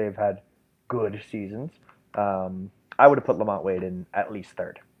think they've had good seasons. I would have put Lamont Wade in at least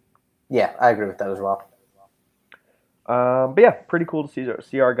third. Yeah, I agree with that as well. But yeah, pretty cool to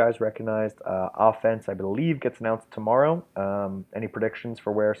see our guys recognized. Offense, I believe, gets announced tomorrow. Any predictions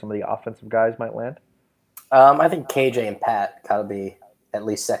for where some of the offensive guys might land? I think KJ and Pat gotta be at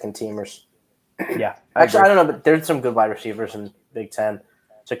least second teamers. Yeah, Actually, agree. I don't know, but there's some good wide receivers in Big Ten,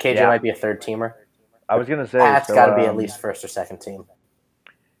 so KJ Yeah, might be a third teamer. I was gonna say Pat's so. got to be at least first or second team.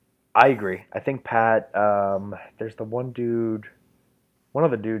 I agree. I think Pat. There's the one dude. One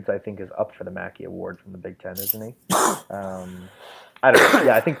of the dudes I think is up for the Mackey Award from the Big Ten, isn't he? I don't know.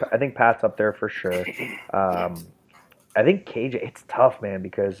 Yeah, I think Pat's up there for sure. Um, I think KJ. It's tough, man,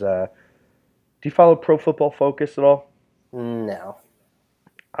 because do you follow Pro Football Focus at all? No.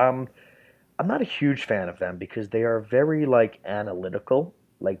 Um, I'm not a huge fan of them because they are very like analytical.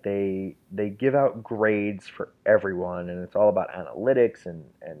 Like they give out grades for everyone, and it's all about analytics and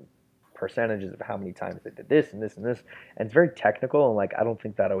percentages of how many times they did this and this and this, and it's very technical. And like I don't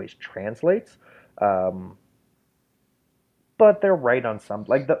think that always translates. Um, but they're right on some.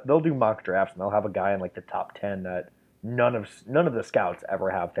 Like they'll do mock drafts and they'll have a guy in like the top 10 that none of the scouts ever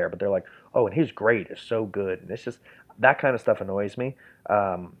have there. But they're like, oh, and his grade is so good, and it's just that kind of stuff annoys me.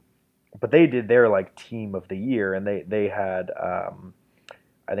 Um, but they did their like team of the year, and they had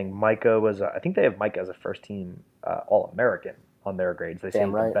I think Micah was I think they have Micah as a first team All American on their grades. They say Damn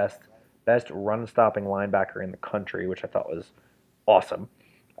he's the right. best run stopping linebacker in the country, which I thought was awesome.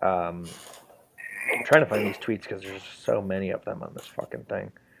 Um, I'm trying to find these tweets because there's so many of them on this fucking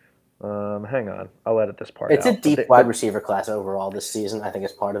thing. Hang on, I'll edit this part It's a out. But deep wide receiver class overall this season. I think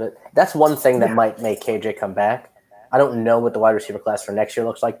is part of it. That's one thing that yeah, might make KJ come back. I don't know what the wide receiver class for next year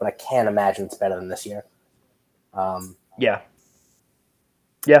looks like, but I can't imagine it's better than this year. yeah,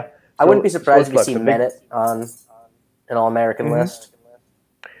 yeah. I wouldn't be So surprised let's if you look. see The big Menet on an All American Mhm. list.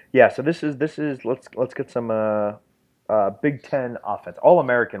 Yeah, so this is let's get some Big Ten offense. All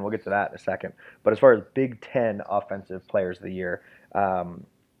American, we'll get to that in a second. But as far as Big Ten offensive players of the year, um,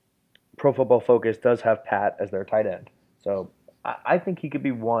 Pro Football Focus does have Pat as their tight end. So I think he could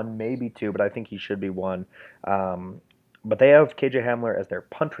be one, maybe two, but I think he should be one. Um, but they have KJ Hamler as their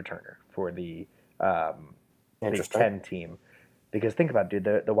punt returner for the Big Interesting. Ten team. Because think about it,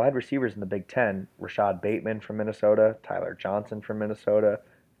 dude, the wide receivers in the Big Ten, Rashad Bateman from Minnesota, Tyler Johnson from Minnesota,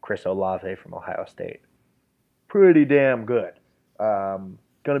 Chris Olave from Ohio State. Pretty damn good. Going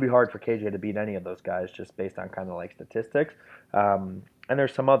to be hard for KJ to beat any of those guys just based on kind of like statistics. And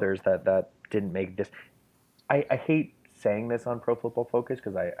there's some others that didn't make this. I hate saying this on Pro Football Focus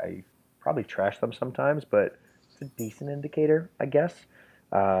because I probably trash them sometimes, but it's a decent indicator, I guess.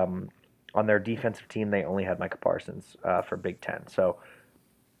 Um, on their defensive team, they only had Micah Parsons for Big Ten. So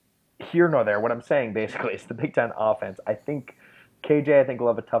here nor there. What I'm saying basically is the Big Ten offense. I think KJ, I think will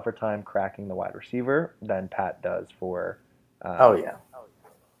have a tougher time cracking the wide receiver than Pat does for. Oh yeah.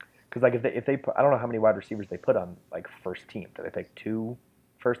 Because like if they put, I don't know how many wide receivers they put on like first team. Do they pick two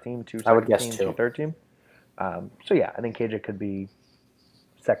first team, two I would second guess team, two two. third team? So yeah, I think KJ could be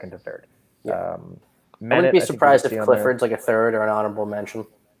second to third. Yeah. Um, I wouldn't Menet, be I think we'll surprised if see on there. Clifford's like a third or an honorable mention.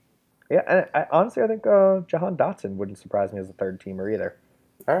 Yeah, and honestly, I think Jahan Dotson wouldn't surprise me as a third teamer either.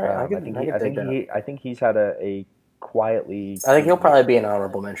 All right, I think I could dig that. I think he's had a quietly I think he'll good probably year. be an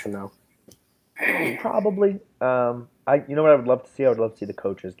honorable mention though. Probably. You know what I would love to see? I would love to see the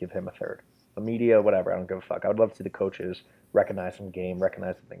coaches give him a third. The media, whatever. I don't give a fuck. I would love to see the coaches recognize him game,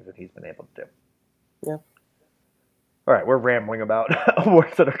 recognize the things that he's been able to do. Yeah. All right, we're rambling about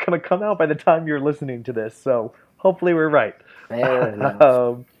awards that are going to come out by the time you're listening to this, so hopefully we're right. Fair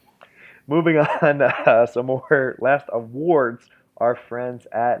enough. Moving on, some more last awards. Our friends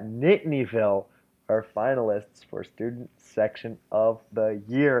at Nittanyville are finalists for Student Section of the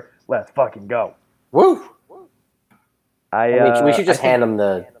Year. Let's fucking go. Woo! We should just hand him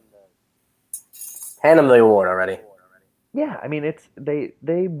the award already. Yeah, I mean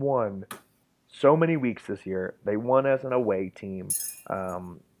they won so many weeks this year. They won as an away team.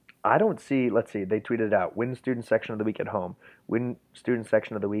 Um, I don't see. Let's see. They tweeted it out: win student section of the week at home, win student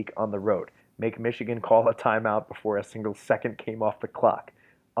section of the week on the road. Make Michigan call a timeout before a single second came off the clock.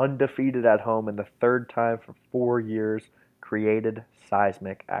 Undefeated at home in the third time for 4 years. Created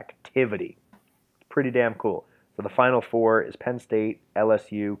seismic activity. Pretty damn cool. So the final four is Penn State,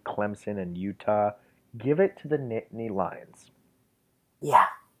 LSU, Clemson, and Utah. Give it to the Nittany Lions. Yeah.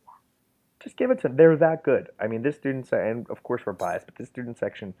 Just give it to them. They're that good. I mean, this student and of course we're biased, but this student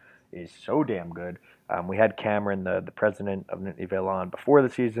section is so damn good. We had Cameron, the president of Nittanyville, on before the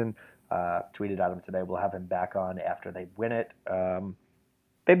season. Tweeted at him today. We'll have him back on after they win it.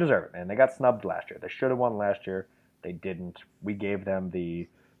 They deserve it, man. They got snubbed last year. They should have won last year. They didn't. We gave them the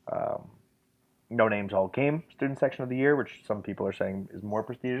No Names All Game student section of the year, which some people are saying is more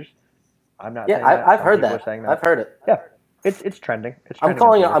prestigious. I'm not. Yeah, I've heard that. I've heard it. Yeah, it's trending. I'm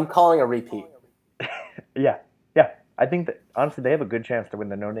calling a repeat. Yeah. I think that honestly they have a good chance to win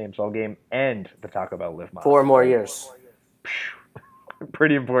the No Names All Game and the Taco Bell Live Mod. 4 more years.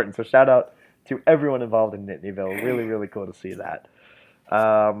 Pretty important. So shout out to everyone involved in Nittanyville. Really, really cool to see that.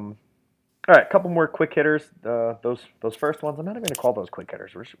 All right, a couple more quick hitters. Those first ones, I'm not even going to call those quick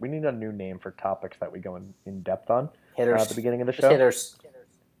hitters. We need a new name for topics that we go in depth on. Hitters. At the beginning of the show. Just hitters.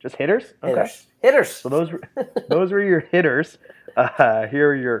 Just hitters? Okay. Hitters. So those were your hitters.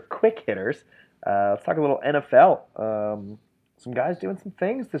 Here are your quick hitters. Let's talk a little NFL. Some guys doing some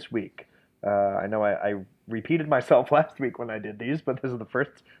things this week. I know I repeated myself last week when I did these, but this is the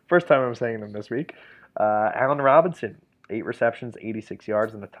first time I'm saying them this week. Allen Robinson, 8 receptions, 86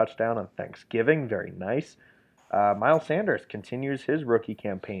 yards, and a touchdown on Thanksgiving. Very nice. Miles Sanders continues his rookie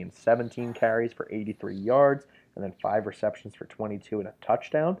campaign. 17 carries for 83 yards, and then 5 receptions for 22 and a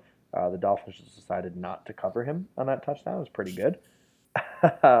touchdown. The Dolphins just decided not to cover him on that touchdown. It was pretty good.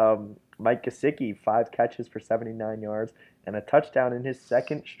 Mike Gesicki, 5 catches for 79 yards and a touchdown in his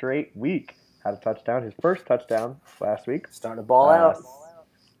second straight week. Had a touchdown, his first touchdown last week. Starting to ball out.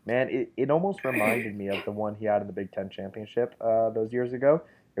 Man, it almost reminded me of the one he had in the Big Ten Championship those years ago.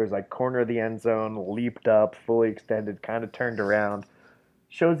 It was like corner of the end zone, leaped up, fully extended, kind of turned around.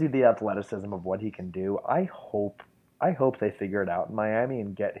 Shows you the athleticism of what he can do. I hope they figure it out in Miami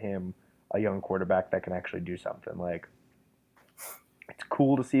and get him a young quarterback that can actually do something. Like, it's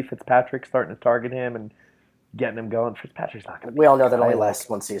cool to see Fitzpatrick starting to target him and getting him going. Fitzpatrick's not going to. We all know that only lasts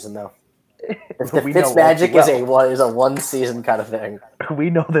one season, though. The Fitzmagic is a one season kind of thing. We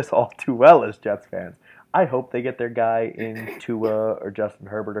know this all too well as Jets fans. I hope they get their guy in Tua or Justin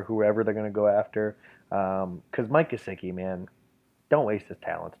Herbert or whoever they're going to go after. Because Mike Gesicki, man, don't waste his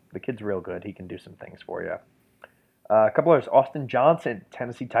talent. The kid's real good. He can do some things for you. A couple others. Austin Johnson,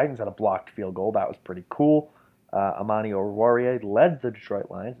 Tennessee Titans, had a blocked field goal. That was pretty cool. Amani Oruwariye led the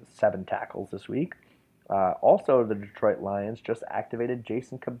Detroit Lions with 7 tackles this week. Also, the Detroit Lions just activated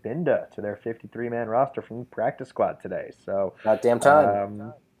Jason Kabinda to their 53-man roster from the practice squad today. So, about damn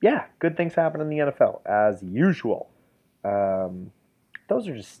time. Yeah, good things happen in the NFL as usual. Those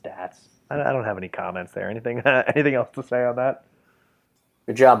are just stats. I don't have any comments there. Anything else to say on that?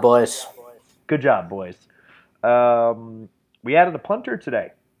 Good job, boys. Good job, boys. We added a punter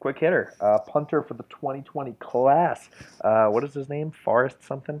today. Quick hitter. Punter for the 2020 class. What is his name? Forrest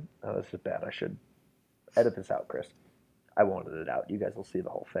something? Oh, this is bad. I should edit this out, Chris. I won't edit it out. You guys will see the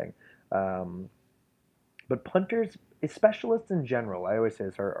whole thing. But punters, specialists in general, I always say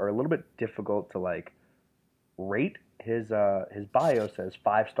this, are a little bit difficult to like rate. His bio says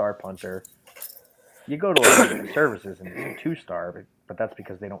 5-star punter. You go to like services and it's a 2-star, but that's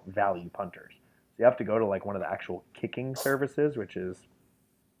because they don't value punters. So you have to go to like one of the actual kicking services, which is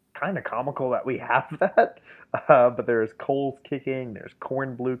kind of comical that we have that. But there's Cole's Kicking, there's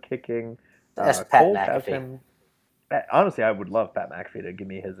Corn Blue Kicking. That's Pat Cole McAfee. has him. Honestly, I would love Pat McAfee to give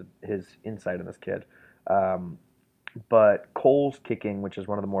me his insight on this kid. But Cole's Kicking, which is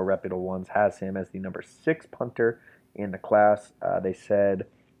one of the more reputable ones, has him as the number 6 punter in the class. They said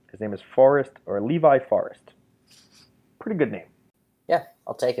his name is Forrest or Levi Forrest. Pretty good name. Yeah,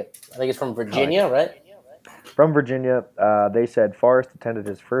 I'll take it. I think it's from Virginia, right? From Virginia. They said Forrest attended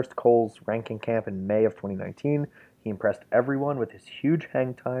his first Cole's ranking camp in May of 2019. He impressed everyone with his huge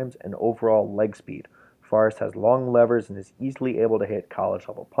hang times and overall leg speed. Forrest has long levers and is easily able to hit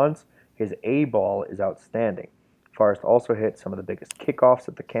college-level punts. His A-ball is outstanding. Forrest also hit some of the biggest kickoffs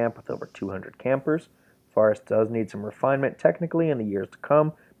at the camp with over 200 campers. Forrest does need some refinement technically in the years to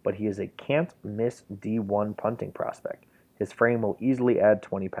come, but he is a can't-miss D1 punting prospect. His frame will easily add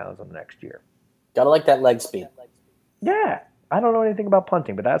 20 pounds on the next year. Gotta like that leg speed. Yeah, I don't know anything about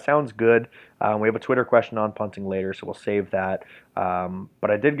punting, but that sounds good. We have a Twitter question on punting later, so we'll save that.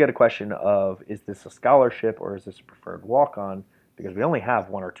 But I did get a question of, is this a scholarship or is this a preferred walk-on? Because we only have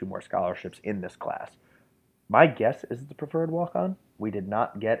one or two more scholarships in this class. My guess is it's a preferred walk-on. We did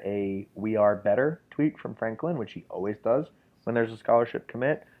not get a "We Are Better" tweet from Franklin, which he always does when there's a scholarship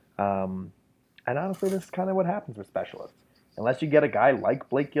commit. Um, and honestly, this is kind of what happens with specialists. Unless you get a guy like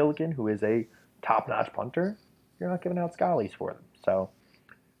Blake Gillikin, who is a top-notch punter, you're not giving out schollies for them. So,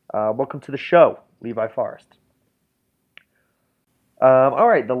 welcome to the show, Levi Forrest. All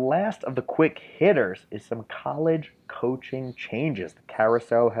right, the last of the quick hitters is some college coaching changes. The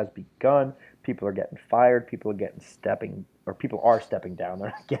carousel has begun. People are getting fired. People are stepping down. They're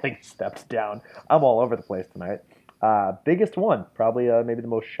not getting steps down. I'm all over the place tonight. Biggest one, probably maybe the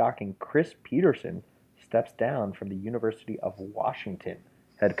most shocking. Chris Peterson steps down from the University of Washington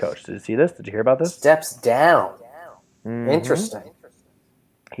head coach. Did you see this? Did you hear about this? Steps down. Mm-hmm. Interesting.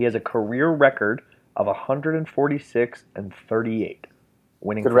 He has a career record of 146 and 38,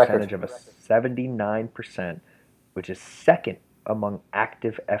 winning Good percentage record. of a 79%, which is second among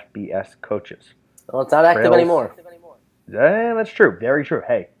active FBS coaches. Well, it's not active Trails, anymore. that's true, very true.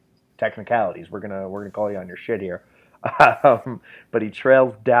 Hey, technicalities. We're gonna call you on your shit here. But he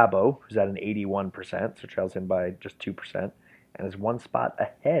trails Dabo, who's at an 81%, so trails him by just 2%, and is one spot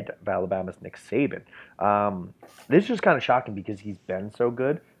ahead of Alabama's Nick Saban. This is just kind of shocking because he's been so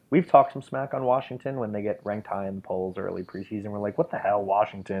good. We've talked some smack on Washington when they get ranked high in the polls early preseason. We're like, what the hell,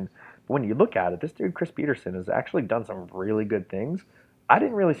 Washington? But when you look at it, this dude, Chris Peterson, has actually done some really good things. I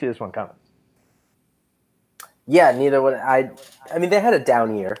didn't really see this one coming. Yeah, neither would I. I mean, they had a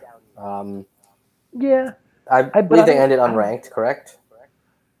down year. Yeah, I but believe I they don't. ended unranked, correct?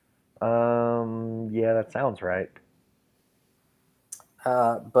 Yeah, that sounds right.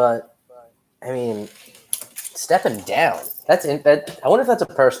 But I mean, stepping down. I wonder if that's a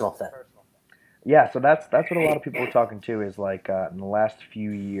personal thing. Yeah, so that's what a lot of people are talking to is like in the last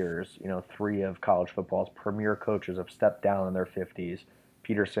few years, three of college football's premier coaches have stepped down in their 50s: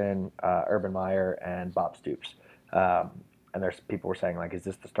 Peterson, Urban Meyer, and Bob Stoops. Um, and there's people were saying like, is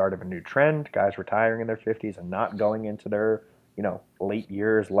this the start of a new trend? Guys retiring in their 50s and not going into their late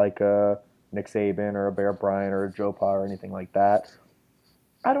years like a Nick Saban or a Bear Bryant or a Joe Pa or anything like that.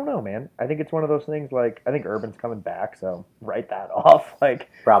 I don't know, man. I think it's one of those things. Like, I think Urban's coming back, so write that off. Like,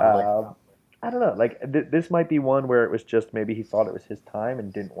 Probably. uh, I don't know. Like, this might be one where it was just maybe he thought it was his time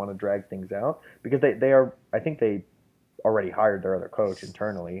and didn't want to drag things out because they are. I think they already hired their other coach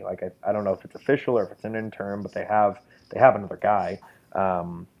internally. Like, I don't know if it's official or if it's an intern, but they have another guy.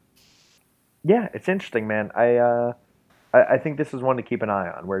 Um, yeah, it's interesting, man. I think this is one to keep an eye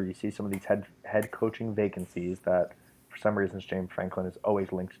on, where you see some of these head coaching vacancies that, for some reasons, James Franklin is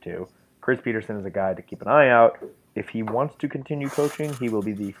always linked to. Chris Peterson is a guy to keep an eye out. If he wants to continue coaching, he will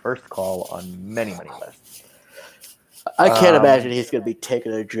be the first call on many, many lists. I can't imagine Um, he's going to be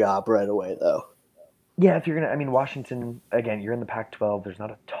taking a job right away, though. yeah, if you're gonna, I mean, Washington again, you're in the Pac-12. There's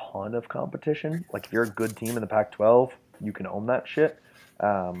not a ton of competition. Like if you're a good team in the Pac-12, you can own that shit.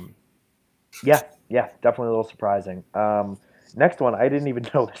 Um, Yeah, yeah, definitely a little surprising. Next one, I didn't even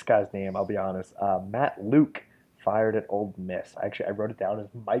know this guy's name. I'll be honest. Matt Luke fired at Old Miss. Actually, I wrote it down as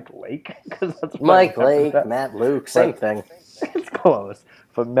Mike Lake because that's what I Mike remembered Lake, that. Matt Luke, same But thing. it's close.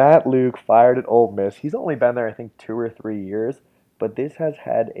 But Matt Luke fired at Old Miss. He's only been there, I think, 2 or 3 years. But this has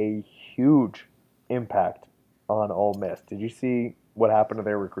had a huge impact on Old Miss. Did you see what happened to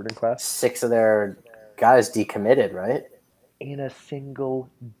their recruiting class? 6 of their guys decommitted, right? In a single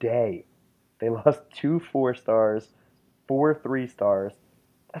day. They lost 2 4 stars, 4 3 stars.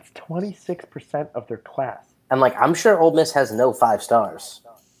 That's 26% of their class. And I'm sure Ole Miss has no 5 stars.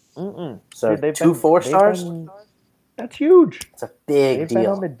 Mm-mm. So Dude, they've two been 4 they've stars. been that's huge. It's a big They've been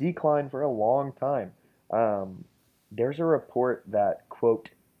on deal. the decline for a long time. Um, there's a report that quote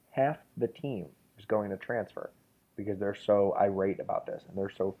half the team is going to transfer because they're so irate about this and they're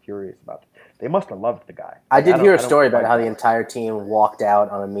so furious about this. They must have loved the guy. I Like, did hear a I don't story about quite how the get it. entire team walked out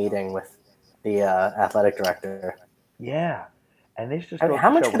on a meeting with the athletic director. Yeah, and this just I mean, goes how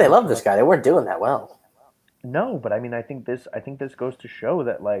to much show could we're they not love gonna. this guy? They weren't doing that well. No, but I mean, I think this goes to show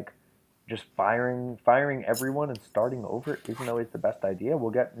that like just firing everyone and starting over isn't always the best idea.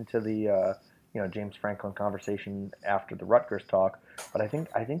 We'll get into the James Franklin conversation after the Rutgers talk, but I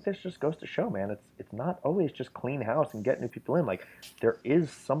think this just goes to show, man, it's not always just clean house and get new people in. Like there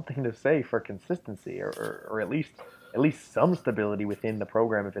is something to say for consistency or at least some stability within the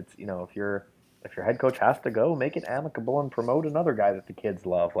program. If it's if your head coach has to go, make it amicable and promote another guy that the kids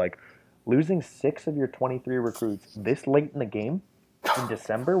love. Like losing 6 of your 23 recruits this late in the game in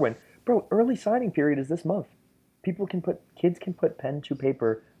December when, bro, early signing period is this month. kids can put pen to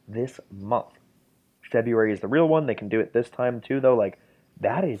paper this month. February is the real one. They can do it this time too, though. Like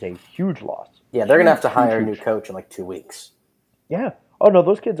that is a huge loss. Yeah, they're gonna have Huge, to huge, hire a new huge. coach in like 2 weeks. Yeah. Oh no,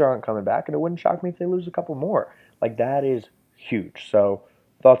 those kids aren't coming back, and it wouldn't shock me if they lose a couple more. Like that is huge. So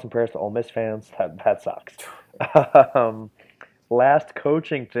thoughts and prayers to Ole Miss fans. That sucks. um, last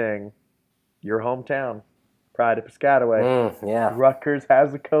coaching thing. Your hometown, Pride of Piscataway. Yeah, Rutgers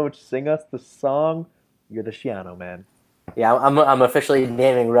has a coach. Sing us the song. You're the Shiano man. yeah. I'm officially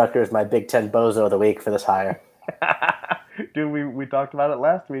naming Rutgers my Big Ten Bozo of the Week for this hire. Dude, we talked about it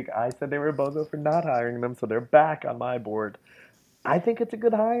last week. I said they were a bozo for not hiring them, so they're back on my board. I think it's a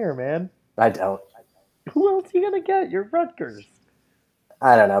good hire, man. I don't. Who else are you gonna get? You're Rutgers.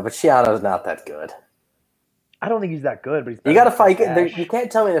 I don't know, but Shiano's not that good. I don't think he's that good, but he's You better got to than fight. Chris You Ash.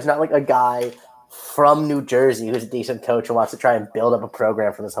 can't tell me there's not like a guy from New Jersey who's a decent coach and wants to try and build up a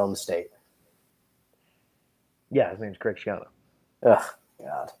program from his home state. Yeah, his name's Craig Schiano. Ugh,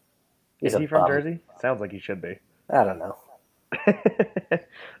 God. He's Is a he from bum. Jersey? Sounds like he should be. I don't know.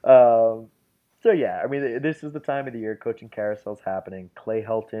 um, so yeah, I mean, this is the time of the year coaching carousel's happening. Clay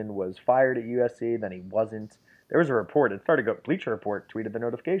Helton was fired at USC, then he wasn't. There was a report. It started to go. Bleacher Report tweeted the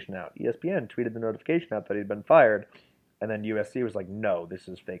notification out. ESPN tweeted the notification out that he'd been fired, and then USC was like, "No, this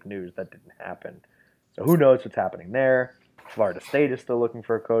is fake news. That didn't happen." So who knows what's happening there? Florida State is still looking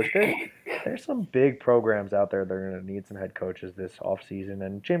for a coach. There's some big programs out there that are going to need some head coaches this offseason,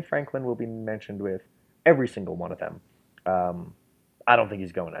 and Jim Franklin will be mentioned with every single one of them. I don't think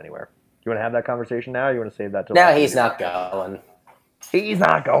he's going anywhere. You want to have that conversation now? Or you want to save that till No, after he's the- not going. He's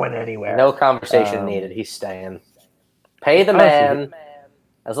not going anywhere. No conversation needed. He's staying. Pay the man.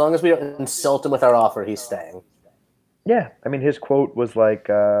 As long as we don't insult him with our offer, he's staying. Yeah, I mean, his quote was like,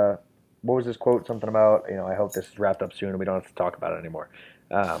 what was his quote? Something about, I hope this is wrapped up soon and we don't have to talk about it anymore.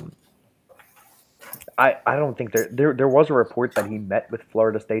 I don't think there was a report that he met with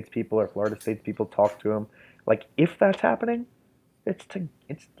Florida State's people or Florida State's people talked to him. Like, if that's happening, it's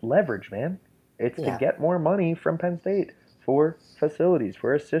leverage, man. It's to get more money from Penn State for facilities,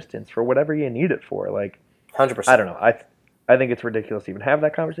 for assistance, for whatever you need it for. Like, 100%. I don't know. I think it's ridiculous to even have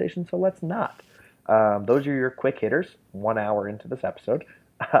that conversation, so let's not. Those are your quick hitters. 1 hour into this episode,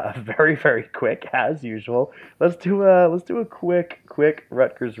 very very quick as usual. Let's do a quick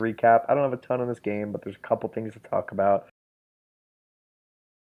Rutgers recap. I don't have a ton on this game, but there's a couple things to talk about.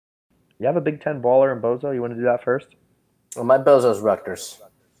 You have a Big Ten baller in Bozo. You want to do that first? Well, my Bozo's Rutgers.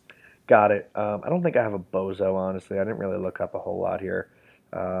 Got it. I don't think I have a Bozo, honestly. I didn't really look up a whole lot here.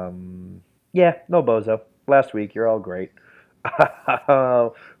 Yeah, no Bozo. Last week, you're all great.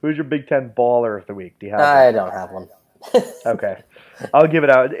 Who's your Big Ten baller of the week? Do you have I don't have one. Okay. I'll give it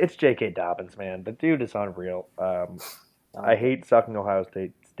out. It's J.K. Dobbins, man. The dude is unreal. I hate sucking Ohio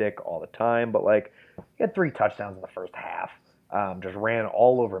State's dick all the time, but like, he had 3 touchdowns in the first half. Just ran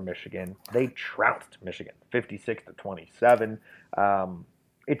all over Michigan. They trounced Michigan, 56-27.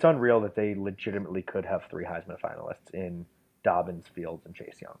 It's unreal that they legitimately could have 3 Heisman finalists in Dobbins, Fields, and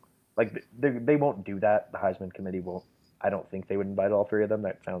Chase Young. Like, they won't do that. The Heisman committee won't. I don't think they would invite all 3 of them.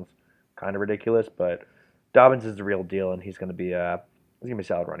 That sounds kind of ridiculous, but Dobbins is the real deal, and he's going to be a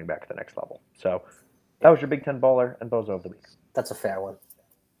solid running back at the next level. So that was your Big Ten baller and Bozo of the week. That's a fair one.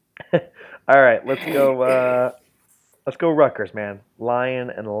 All right, let's go. Let's go Rutgers, man. Lion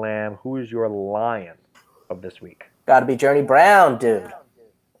and Lamb. Who is your Lion of this week? Got to be Journey Brown, dude.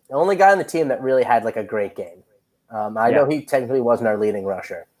 The only guy on the team that really had like a great game. I know he technically wasn't our leading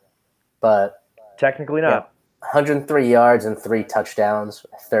rusher, but technically not. 103 yards and 3 touchdowns,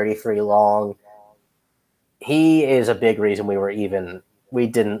 33 long. He is a big reason we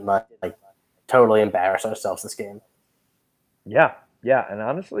didn't like totally embarrass ourselves this game. Yeah, and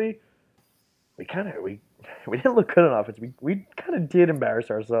honestly, we didn't look good on offense. We kind of did embarrass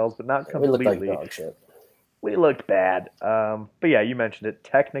ourselves, but not completely. We looked like dog shit. We looked bad. But yeah, you mentioned it.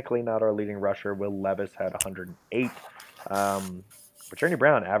 Technically not our leading rusher. Will Levis had 108. But Journey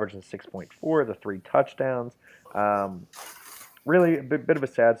Brown averaging 6.4, the 3 touchdowns. Really a bit of a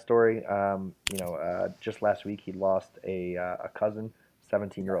sad story. Just last week he lost a cousin,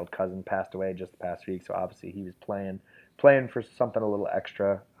 17-year-old cousin, passed away just the past week. So obviously he was playing for something a little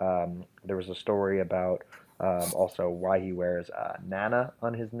extra. There was a story about also why he wears Nana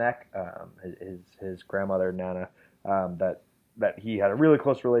on his neck. His grandmother Nana, that he had a really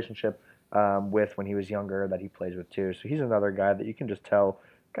close relationship with when he was younger, that he plays with too. So he's another guy that you can just tell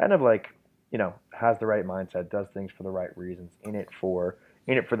kind of like, has the right mindset, does things for the right reasons, in it for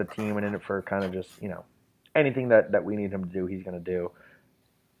the team and in it for kind of just, anything that we need him to do, he's going to do.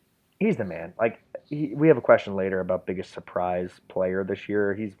 He's the man. Like, we have a question later about biggest surprise player this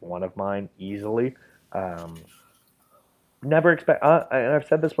year. He's one of mine easily. Never expect. And I've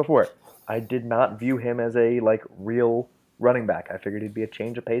said this before. I did not view him as a like real running back. I figured he'd be a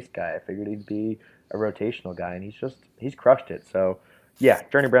change of pace guy. I figured he'd be a rotational guy, and he's crushed it. So yeah,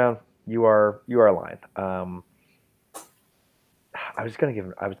 Journey Brown, you are a line. I was gonna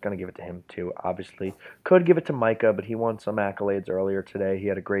give it to him too. Obviously, could give it to Micah, but he won some accolades earlier today. He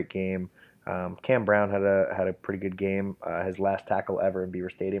had a great game. Cam Brown had a pretty good game. His last tackle ever in Beaver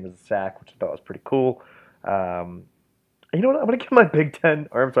Stadium was a sack, which I thought was pretty cool. Um, you know what? I'm gonna give my Big Ten,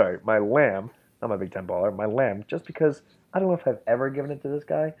 or I'm sorry, my Lamb, not my Big Ten baller, my Lamb, just because I don't know if I've ever given it to this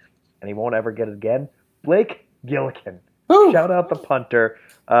guy, and he won't ever get it again. Blake Gillikin. Woo! Shout out the punter.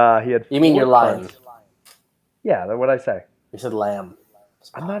 He had You mean four your lion? punts. Yeah, that's what I say. You said lamb.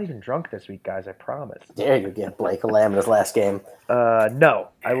 I'm not even drunk this week, guys. I promise. Dare you give Blake a lamb in his last game? No,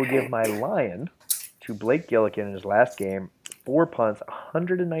 I will give my Lion to Blake Gillikin in his last game. 4 punts,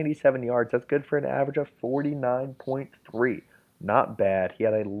 197 yards. That's good for an average of 49.3. Not bad. He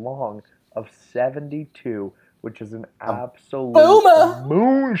had a long of 72, which is an absolute boomer!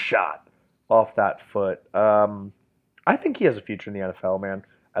 moonshot off that foot. I think he has a future in the NFL, man.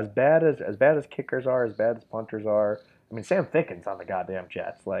 As bad as kickers are, as bad as punters are. I mean, Sam Thicken's on the goddamn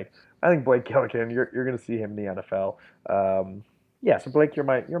Jets. Like, I think Blake Gillikin, you're gonna see him in the NFL. Yeah, so Blake, you're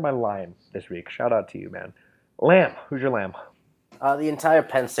my lion this week. Shout out to you, man. Lamb, who's your lamb? The entire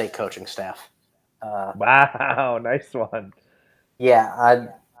Penn State coaching staff. Wow, nice one. Yeah,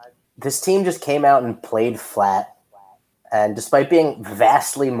 this team just came out and played flat. And despite being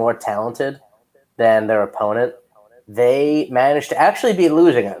vastly more talented than their opponent, they managed to actually be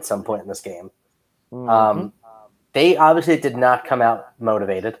losing at some point in this game. Mm-hmm. They obviously did not come out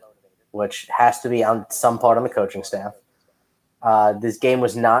motivated, which has to be on some part of the coaching staff. This game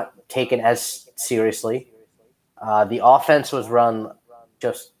was not taken as seriously. The offense was run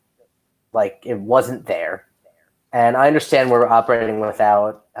just like it wasn't there. And I understand we're operating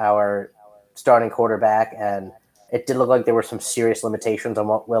without our starting quarterback, and it did look like there were some serious limitations on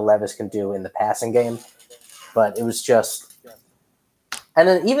what Will Levis can do in the passing game. But it was just, and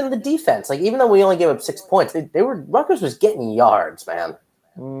then even the defense, like even though we only gave up 6 points, Rutgers was getting yards, man.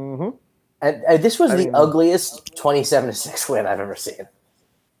 Mm-hmm. And this was the ugliest 27-6 win I've ever seen.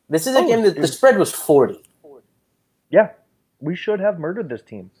 This is a game that the spread was 40. Yeah, we should have murdered this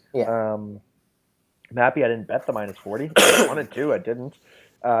team. Yeah. I'm happy I didn't bet the minus 40. I wanted to, I didn't.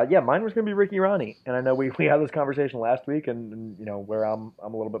 Yeah, mine was going to be Ricky Ronnie, and I know we had this conversation last week, and you know where I'm a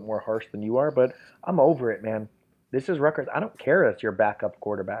little bit more harsh than you are, but I'm over it, man. This is Rutgers. I don't care if it's your backup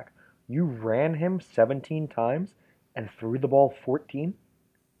quarterback. You ran him 17 times and threw the ball 14.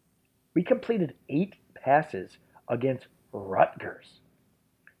 We completed 8 passes against Rutgers.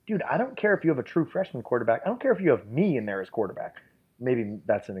 Dude, I don't care if you have a true freshman quarterback. I don't care if you have me in there as quarterback. Maybe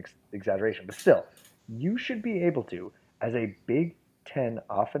that's an exaggeration, but still, you should be able to, as a Big Ten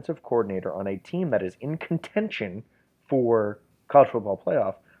offensive coordinator on a team that is in contention for college football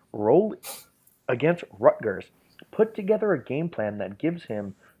playoff, roll against Rutgers, put together a game plan that gives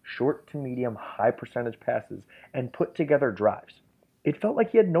him short to medium high percentage passes, and put together drives. It felt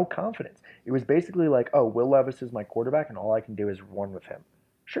like he had no confidence. It was basically like, oh, Will Levis is my quarterback, and all I can do is run with him.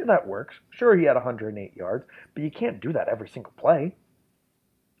 Sure, that works. Sure, he had 108 yards, but you can't do that every single play.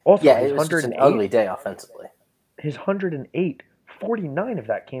 Also, Yeah, his it was just an 108, ugly day offensively. his 108, 49 of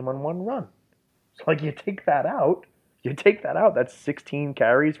that came on one run. So, like, you take that out, that's 16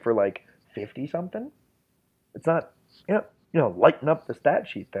 carries for, like, 50 something. It's not, lighten up the stat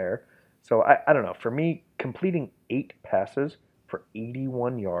sheet there. So, I don't know. For me, completing 8 passes for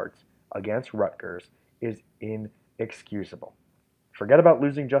 81 yards against Rutgers is inexcusable. Forget about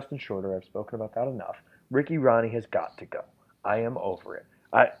losing Justin Shorter. I've spoken about that enough. Ricky Ronnie has got to go. I am over it.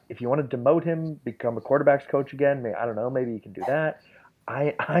 If you want to demote him, become a quarterback's coach again, I don't know, maybe you can do that.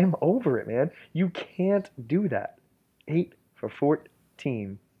 I'm over it, man. You can't do that. 8 for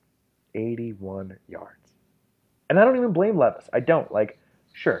 14, 81 yards. And I don't even blame Levis. I don't. Like,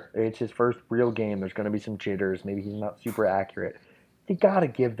 sure, it's his first real game. There's going to be some jitters. Maybe he's not super accurate. You got to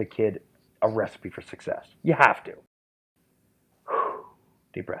give the kid a recipe for success. You have to.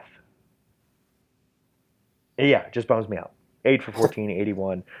 Deep breath. Yeah, it just bums me out. 8 for 14,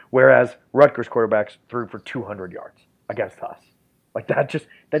 81. Whereas Rutgers quarterbacks threw for 200 yards against us. Like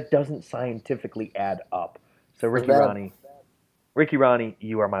that doesn't scientifically add up. So Ricky Ronnie,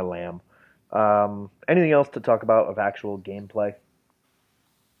 you are my lamb. Anything else to talk about of actual gameplay?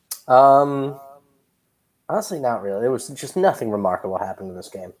 Honestly, not really. There was just nothing remarkable happened in this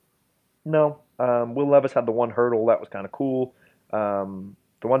game. No. Will Levis had the one hurdle that was kind of cool.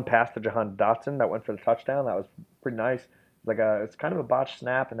 The one pass to Jahan Dotson that went for the touchdown, that was pretty nice. It's kind of a botched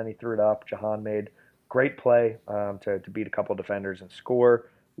snap, and then he threw it up. Jahan made great play to beat a couple defenders and score.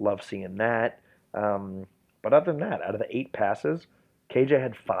 Love seeing that. But other than that, out of the 8 passes, KJ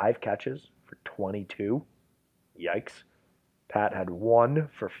had 5 catches for 22. Yikes. Pat had 1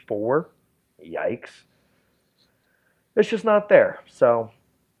 for 4. Yikes. It's just not there. So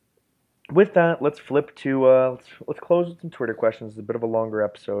with that, let's flip to let's close with some Twitter questions. It's a bit of a longer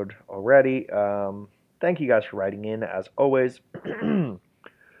episode already. Thank you guys for writing in as always.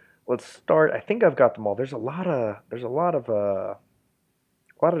 Let's start. I think I've got them all. There's a lot of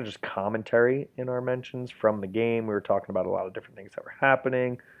just commentary in our mentions from the game. We were talking about a lot of different things that were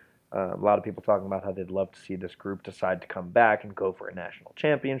happening. A lot of people talking about how they'd love to see this group decide to come back and go for a national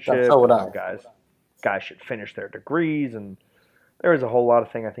championship. So would I. Guys should finish their degrees, and there was a whole lot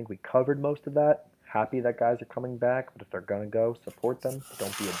of things. I think we covered most of that. Happy that guys are coming back, but if they're gonna go, support them.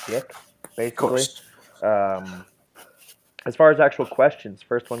 Don't be a dick, basically. As far as actual questions,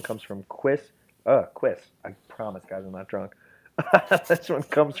 first one comes from Quiz. Quiz. I promise, guys, I'm not drunk. This one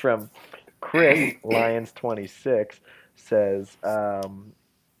comes from Chris Lions26. Says,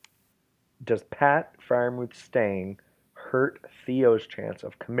 does Pat Freiermuth staying hurt Theo's chance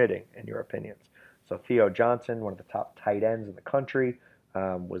of committing, in your opinions? So Theo Johnson, one of the top tight ends in the country,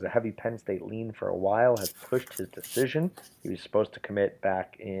 was a heavy Penn State lean for a while, has pushed his decision. He was supposed to commit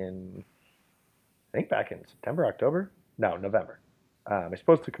back in September, October? No, November. He's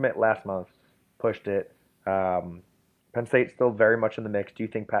supposed to commit last month, pushed it. Penn State's still very much in the mix. Do you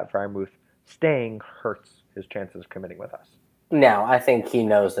think Pat Freiermuth staying hurts his chances of committing with us? No, I think he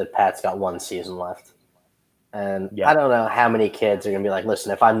knows that Pat's got 1 season left. And I don't know how many kids are going to be like,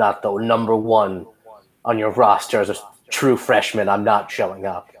 listen, if I'm not the number 1 on your roster as a true freshman, I'm not showing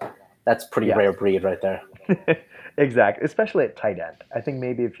up. That's pretty rare breed right there. Exactly, especially at tight end. I think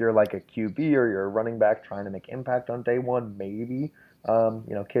maybe if you're like a QB or you're a running back trying to make impact on day one, maybe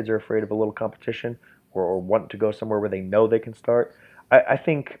kids are afraid of a little competition or want to go somewhere where they know they can start. I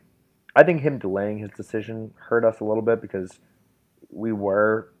think him delaying his decision hurt us a little bit because we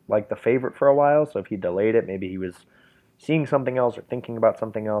were like the favorite for a while. So if he delayed it, maybe he was seeing something else or thinking about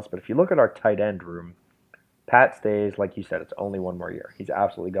something else. But if you look at our tight end room, Pat stays, like you said, it's only 1 more year. He's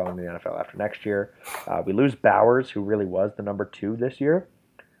absolutely going to the NFL after next year. We lose Bowers, who really was the number 2 this year.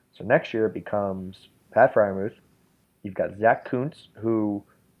 So next year it becomes Pat Freiermuth. You've got Zach Kuntz, who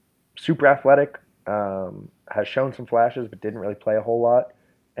super athletic, has shown some flashes but didn't really play a whole lot.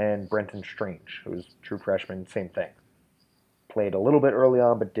 And Brenton Strange, who's true freshman, same thing. Played a little bit early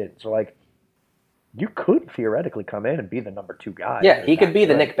on but didn't. So you could theoretically come in and be the number 2 guy. Yeah, he could be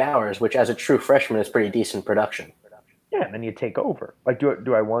the Nick Bowers, which as a true freshman is pretty decent production. Yeah, and then you take over.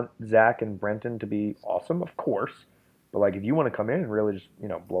 Do I want Zach and Brenton to be awesome? Of course. But if you want to come in and really just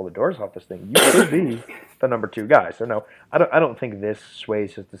blow the doors off this thing, you could be the number 2 guy. So no, I don't think this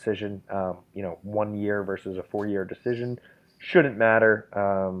sways his decision. 1 year versus a 4-year decision shouldn't matter.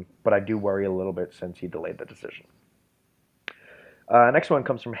 But I do worry a little bit since he delayed the decision. Next one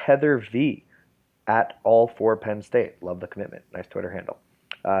comes from Heather V. at all for Penn State. Love the commitment. Nice Twitter handle.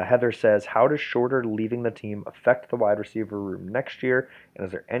 Heather says, how does Shorter leaving the team affect the wide receiver room next year? And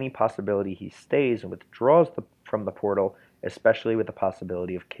is there any possibility he stays and withdraws from the portal, especially with the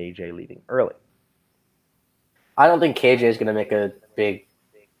possibility of KJ leaving early? I don't think KJ is going to make a big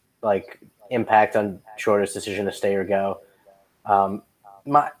impact on Shorter's decision to stay or go.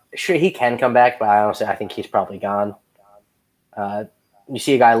 Sure, he can come back, but I think he's probably gone. You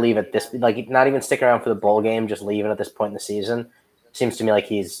see a guy leave at this, not even sticking around for the bowl game, just leaving at this point in the season. Seems to me like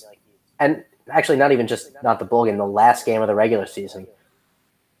he's, and actually not even just not the bowl game, the last game of the regular season.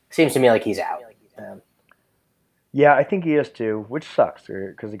 Seems to me like he's out. Yeah, I think he is too, which sucks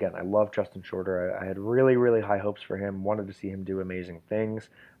because, again, I love Justin Shorter. I had really, really high hopes for him, wanted to see him do amazing things.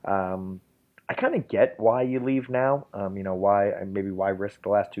 I kind of get why you leave now. Why risk the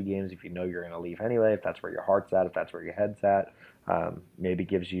last 2 games if you know you're going to leave anyway, if that's where your heart's at, if that's where your head's at. Maybe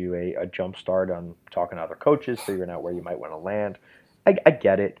gives you a jump start on talking to other coaches, figuring out where you might want to land. I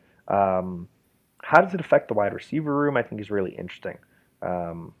get it. How does it affect the wide receiver room? I think is really interesting.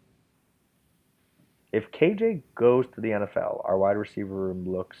 If KJ goes to the NFL, our wide receiver room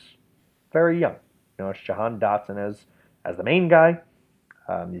looks very young. It's Jahan Dotson as the main guy.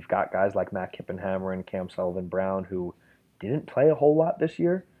 You've got guys like Matt Kippenhammer and Cam Sullivan-Brown who didn't play a whole lot this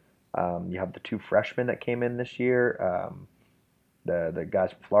year. You have the 2 freshmen that came in this year. The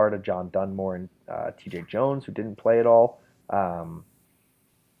guys from Florida, John Dunmore and TJ Jones, who didn't play at all.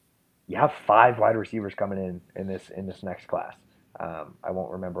 You have 5 wide receivers coming in this next class. I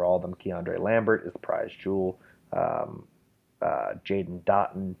won't remember all of them. Keandre Lambert is the prize jewel. Jaden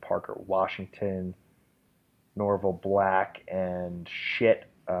Dotton, Parker Washington, Norval Black, and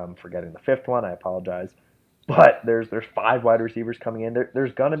Forgetting the fifth one, I apologize. But there's 5 wide receivers coming in.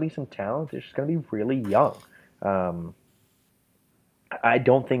 There's going to be some talent. It's just going to be really young. Um, I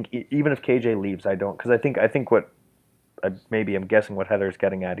don't think even if KJ leaves, I don't because I think what maybe I'm guessing what Heather's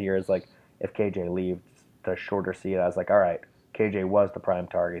getting at here is like if KJ leaves, the shorter see it as like all right, KJ was the prime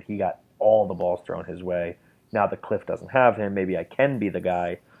target. He got all the balls thrown his way. Now the Cliff doesn't have him. Maybe I can be the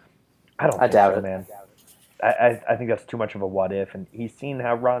guy. I don't I think doubt so, it. man. I think that's too much of a what if, and he's seen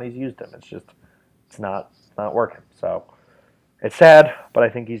how Ronnie's used him. It's not working. So it's sad, but I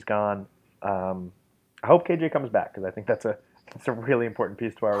think he's gone. I hope KJ comes back because I think that's a really important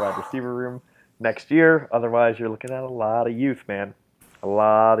piece to our wide receiver room next year. Otherwise, you're looking at a lot of youth, man. A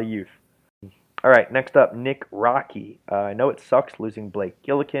lot of youth. All right, next up, Nick Rocky. I know it sucks losing Blake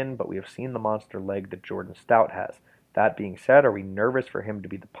Gillikin, but we have seen the monster leg that Jordan Stout has. That being said, are we nervous for him to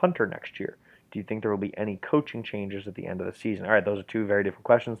be the punter next year? Do you think there will be any coaching changes at the end of the season? All right, those are two very different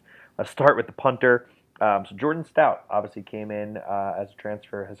questions. Let's start with the punter. So Jordan Stout obviously came in as a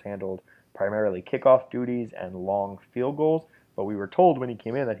transfer, has handled primarily kickoff duties and long field goals, but we were told when he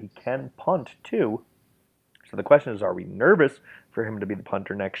came in that he can punt too. So the question is, are we nervous for him to be the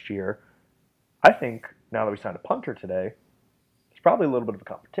punter next year? I think now that we signed a punter today, it's probably a little bit of a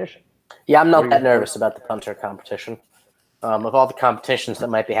competition. Yeah, I'm not that nervous about the punter competition. Of all the competitions that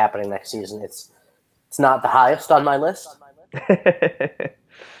might be happening next season, it's not the highest on my list.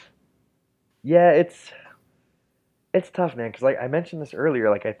 Yeah, it's tough, man. Because like I mentioned this earlier,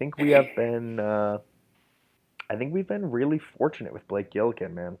 like I think we have been, I think we've been really fortunate with Blake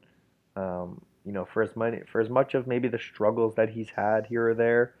Gillikin, man. For as much of maybe the struggles that he's had here or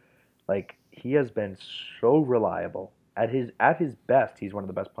there, like he has been so reliable. At his best, he's one of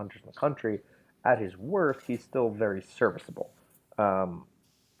the best punters in the country. At his worst, he's still very serviceable. Um,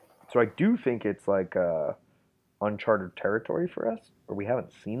 so I do think it's like uncharted territory for us, where we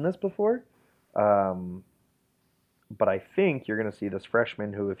haven't seen this before. Um, but I think you're going to see this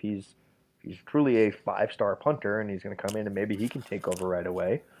freshman who, if he's truly a 5-star punter and he's going to come in and maybe he can take over right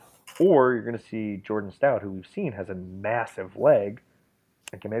away, or you're going to see Jordan Stout, who we've seen has a massive leg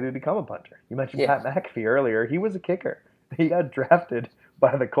and can maybe become a punter. You mentioned Yeah, Pat McAfee earlier. He was a kicker. He got drafted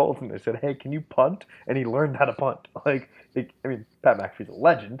by the Colts and they said, "Hey, can you punt?" And he learned how to punt. Pat McAfee's a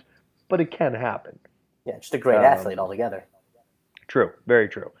legend, but it can happen. yeah, just a great athlete Um, altogether. True, very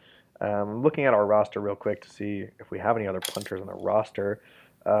true. Looking at our roster real quick to see if we have any other punters on the roster.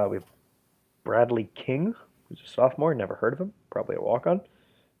 We have Bradley King, who's a sophomore. Never heard of him. Probably a walk-on.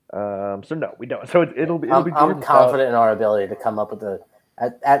 So no, we don't. So it'll be I'm Jordan Stout. confident in our ability to come up with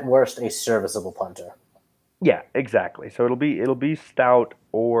at worst, a serviceable punter. Yeah, exactly. So it'll be Stout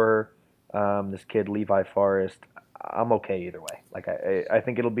or this kid Levi Forrest. I'm okay either way. Like I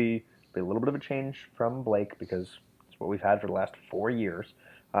think it'll be a little bit of a change from Blake because it's what we've had for the last 4 years.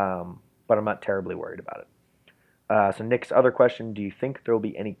 But I'm not terribly worried about it. So Nick's other question: do you think there will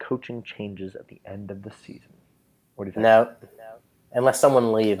be any coaching changes at the end of the season? What do you think? No, unless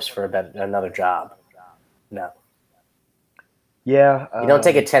someone leaves for another job. No, Yeah, you don't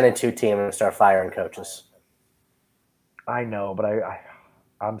take a 10-2 team and start firing coaches. I know, but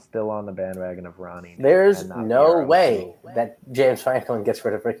I'm still on the bandwagon of Ronnie There's and not no Miro. way that James Franklin gets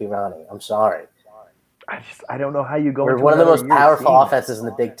rid of Ricky Ronnie. I'm sorry. I don't know how you go We're into one of the another most year powerful seeing that. offenses in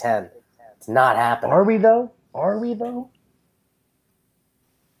the Big Ten. It's not happening. Are we though? Are we though?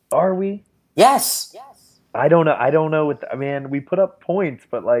 Are we? Yes, I don't know. I don't know. Man, we put up points,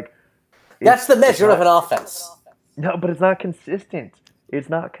 but like, that's the it's measure of not. an offense. No, but it's not consistent. It's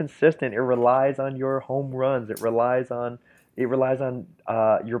not consistent. It relies on your home runs. It relies on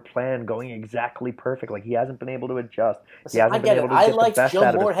your plan going exactly perfect. Like he hasn't been able to adjust. He Listen, I hasn't been get it. able to I get the liked best Joe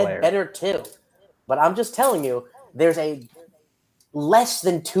out of his Moorhead players. better too, but I'm just telling you, there's a less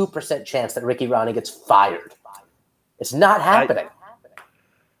than 2% chance that Ricky Ronnie gets fired. It's not I, happening.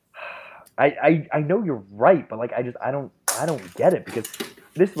 I know you're right, but like I don't get it because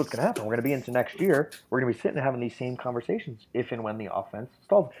this is what's gonna happen. We're gonna be into next year. We're gonna be sitting and having these same conversations if and when the offense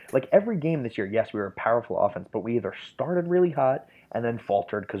stalls. Like every game this year, yes, we were a powerful offense, but we either started really hot and then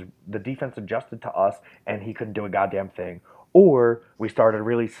faltered because the defense adjusted to us and he couldn't do a goddamn thing, or we started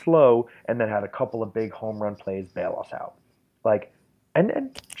really slow and then had a couple of big home run plays bail us out. Like,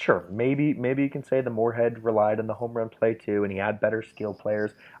 and sure, maybe you can say the Moorhead relied on the home run play too, and he had better skill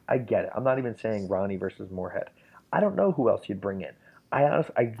players. I get it. I'm not even saying Ronnie versus Moorhead. I don't know who else you'd bring in. I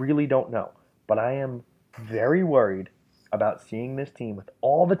really don't know. But I am very worried about seeing this team with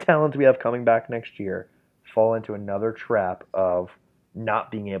all the talent we have coming back next year fall into another trap of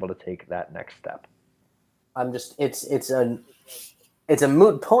not being able to take that next step. I'm just it's a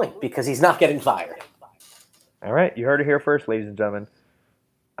moot point because he's not getting fired. All right, you heard it here first, ladies and gentlemen.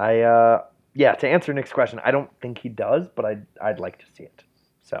 Yeah, to answer Nick's question, I don't think he does, but I'd like to see it.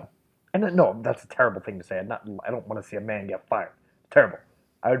 So, and no, that's a terrible thing to say. I don't want to see a man get fired. Terrible.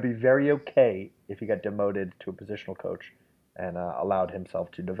 I would be very okay if he got demoted to a positional coach and allowed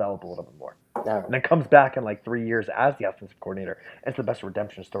himself to develop a little bit more. And then comes back in like 3 years as the offensive coordinator, and it's the best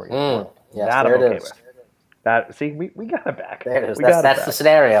redemption story in the world. Yes, that there I'm it okay is. with. That see, we got it back. There it is. We got That's it the back.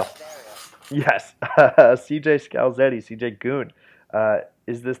 scenario. Yes. CJ Scalzetti, CJ Goon.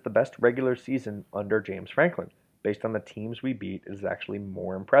 Is this the best regular season under James Franklin? Based on the teams we beat, it is actually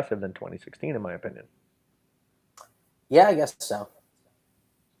more impressive than 2016, in my opinion. Yeah, I guess so.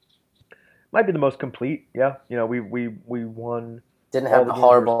 Might be the most complete. Yeah, we won. Didn't have the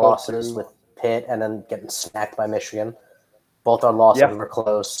horrible losses with Pitt and then getting smacked by Michigan. Both our losses were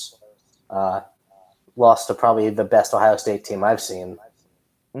close. Lost to probably the best Ohio State team I've seen.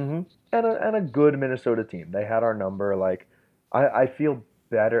 Mm-hmm. And a good Minnesota team. They had our number. Like, I feel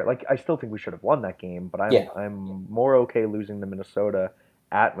better. Like, I still think we should have won that game, but I'm more okay losing to Minnesota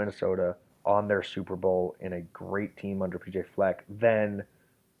at Minnesota on their Super Bowl in a great team under PJ Fleck than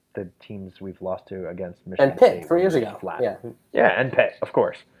the teams we've lost to against Michigan and Pitt State 3 years ago. Flat. Yeah, and Pitt, of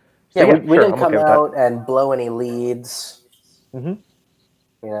course. So yeah, we didn't come out and blow any leads. Mm-hmm.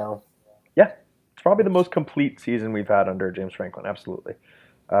 Yeah, it's probably the most complete season we've had under James Franklin. Absolutely.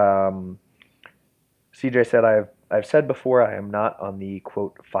 CJ said, I've said before I am not on the,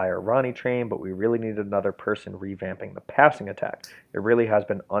 quote, fire Ronnie train, but we really need another person revamping the passing attack. It really has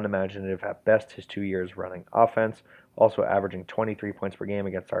been unimaginative at best his 2 years running offense. Also averaging 23 points per game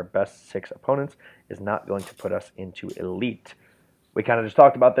against our best 6 opponents is not going to put us into elite. We kind of just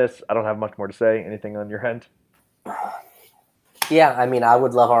talked about this. I don't have much more to say. Anything on your end? Yeah, I mean, I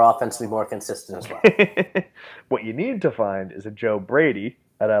would love our offense to be more consistent as well. What you need to find is a Joe Brady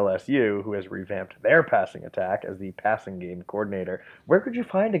at LSU who has revamped their passing attack as the passing game coordinator. Where could you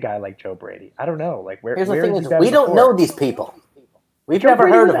find a guy like Joe Brady? I don't know. Like Here's the thing: we don't know these people. We've never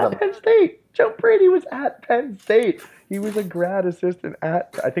heard of them. Penn State. Joe Brady was at Penn State. He was a grad assistant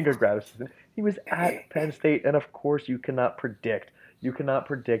He was at Penn State, and of course, you cannot predict. You cannot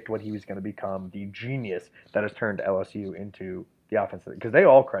predict what he was going to become. The genius that has turned LSU into the offense, because they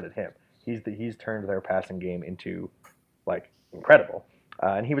all credit him. He's turned their passing game into like incredible.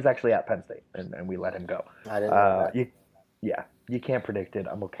 And he was actually at Penn State, and we let him go. I didn't know that. You can't predict it.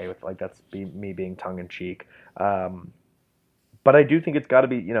 I'm okay with me being tongue in cheek. But I do think it's got to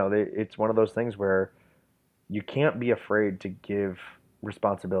be, it's one of those things where you can't be afraid to give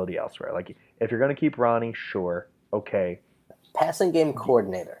responsibility elsewhere. Like if you're going to keep Ronnie, sure, okay. Passing game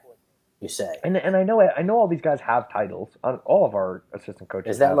coordinator, you say. And I know all these guys have titles. All of our assistant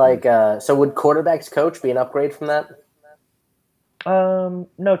coaches. Is that so would quarterbacks coach be an upgrade from that?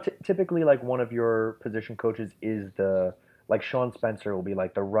 No, typically like one of your position coaches is like Sean Spencer will be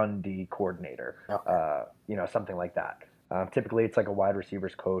like the run D coordinator, okay. Something like that. Typically it's like a wide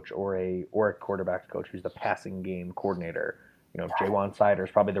receivers coach or a quarterbacks coach who's the passing game coordinator. Jaywan Sider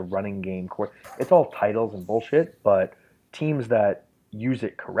is probably the running game It's all titles and bullshit, but teams that use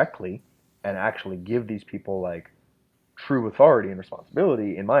it correctly and actually give these people like true authority and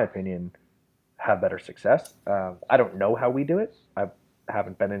responsibility, in my opinion, have better success. I don't know how we do it. I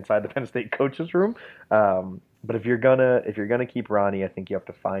haven't been inside the Penn State coaches room. But if you're gonna keep Ronnie, I think you have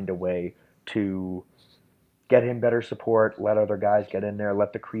to find a way to get him better support, let other guys get in there,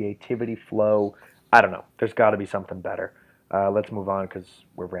 let the creativity flow. I don't know. There's got to be something better. Let's move on because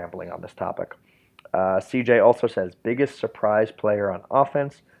we're rambling on this topic. CJ also says, biggest surprise player on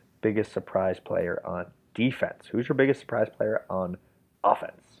offense, biggest surprise player on defense. Who's your biggest surprise player on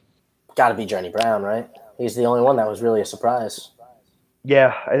offense? Got to be Journey Brown, right? He's the only one that was really a surprise.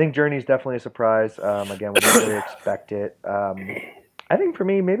 Yeah, I think Journey's definitely a surprise. Again, we didn't really expect it. I think for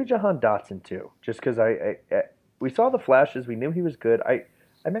me, maybe Jahan Dotson too, just because we saw the flashes. We knew he was good. I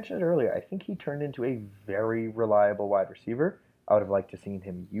mentioned it earlier. I think he turned into a very reliable wide receiver. I would have liked to seen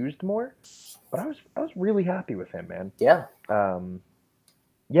him used more, but I was really happy with him, man. Yeah.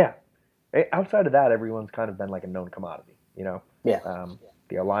 Yeah. Outside of that, everyone's kind of been like a known commodity, Yeah.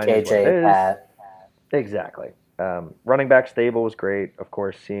 The line KJ, is what it is. Pat. Exactly. Running back stable was great. Of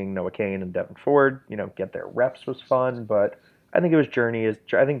course, seeing Noah Cain and Devin Ford, get their reps was fun, but I think it was Journey.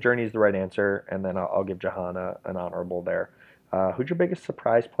 I think Journey is the right answer, and then I'll give Jahan an honorable there. Who's your biggest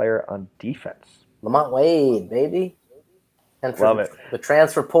surprise player on defense? Lamont Wade, baby. And for Love it. The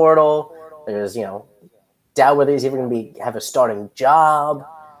transfer portal, there's, doubt whether he's even going to have a starting job.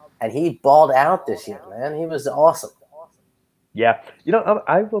 And he balled out this year, man. He was awesome. Yeah.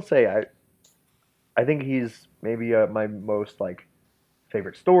 I will say, I think he's maybe my most,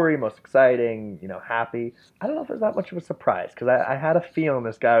 favorite story, most exciting, happy. I don't know if it was that much of a surprise because I had a feeling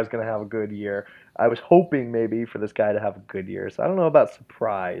this guy was going to have a good year. I was hoping maybe for this guy to have a good year. So I don't know about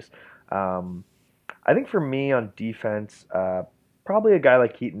surprise. Um, I think for me on defense, probably a guy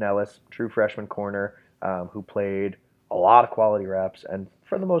like Keaton Ellis, true freshman corner, who played a lot of quality reps and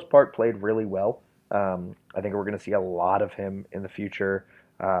for the most part played really well. I think we're going to see a lot of him in the future.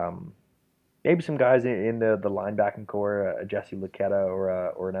 Maybe some guys in the linebacking core, Jesse Luketa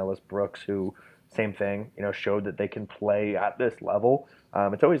or an Ellis Brooks, who same thing, showed that they can play at this level.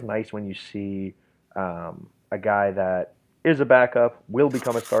 It's always nice when you see a guy that is a backup, will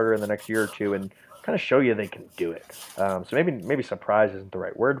become a starter in the next year or two, and kind of show you they can do it. So maybe surprise isn't the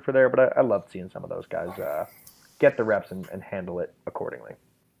right word for there, but I love seeing some of those guys get the reps and handle it accordingly.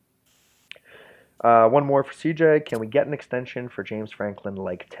 One more for CJ. Can we get an extension for James Franklin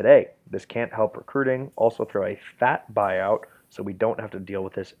like today? This can't help recruiting. Also throw a fat buyout so we don't have to deal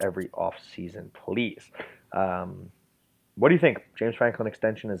with this every off season, please. What do you think? James Franklin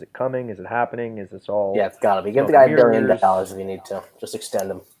extension, is it coming? Is it happening? Is this all Yeah, it's got to be. Give smoke the guy and $1 billion mirrors? if you need to. Just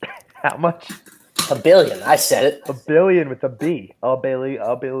extend him. How much? $1 billion. I said it. A billion with a B. A Billy,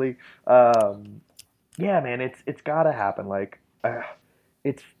 a Billy. Yeah, man, it's gotta happen. Like,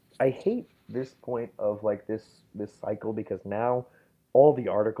 it's I hate this point of like this cycle because now all the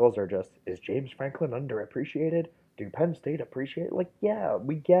articles are just, is James Franklin underappreciated? Do Penn State appreciate it? Like, yeah,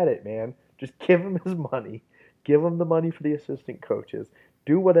 we get it, man. Just give him his money. Give him the money for the assistant coaches.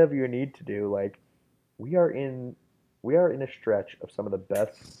 Do whatever you need to do. Like, we are in we are in a stretch of some of the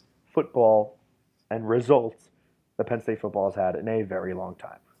best football and results that Penn State football has had in a very long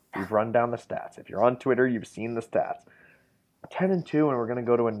time. We've run down the stats. If you're on Twitter, you've seen the stats. 10-2, and we're going to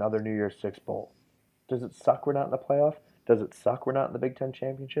go to another New Year's Six bowl. Does it suck we're not in the playoff? Does it suck we're not in the Big Ten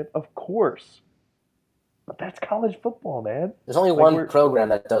championship? Of course, but that's college football, man. There's only Like one program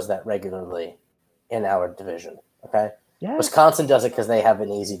that does that regularly in our division. Okay, yeah, Wisconsin does it because they have an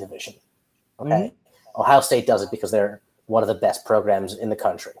easy division. Okay, Ohio State does it because they're one of the best programs in the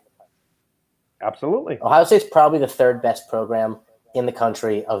country. absolutely. Ohio State's probably the third best program in the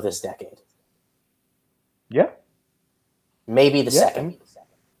country of this decade. Yeah, Maybe the second.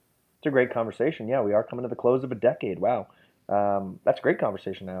 It's a great conversation. Yeah, we are coming to the close of a decade. Wow. That's a great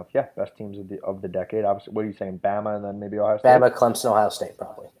conversation now. Yeah, best teams of the decade. Obviously, what are you saying? Bama and then maybe Ohio State? Bama, Clemson, Ohio State,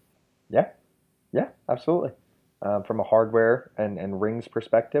 probably. Yeah, yeah, absolutely. From a hardware and rings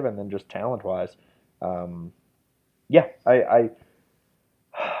perspective, and then just talent wise, yeah, I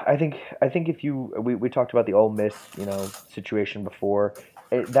think if we talked about the Ole Miss situation before.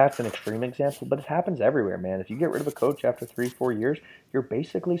 That's an extreme example, but it happens everywhere, man. If you get rid of a coach after 3-4 years, you're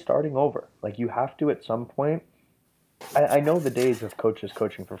basically starting over. Like, you have to at some point. I know the days of coaches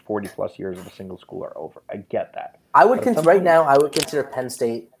coaching for 40 plus years at a single school are over. I get that. I would now I would consider Penn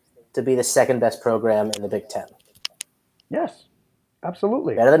State to be the second best program in the Big Ten. Yes,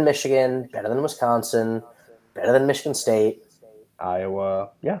 absolutely. Better than Michigan, better than Wisconsin, better than Michigan State,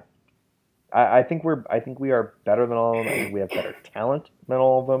 Iowa. Yeah, I think we are better than all of them. I think we have better talent than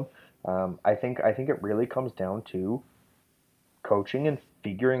all of them. I think it really comes down to coaching and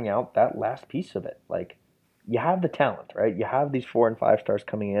figuring out that last piece of it. Like, you have the talent, right? You have these 4 and 5 stars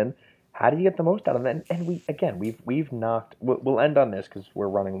coming in. How do you get the most out of them? And we've knocked. We'll end on this because we're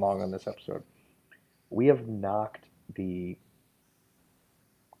running long on this episode. We have knocked the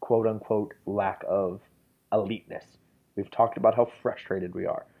quote unquote lack of eliteness. We've talked about how frustrated we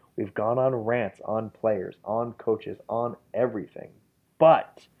are. We've gone on rants on players, on coaches, on everything.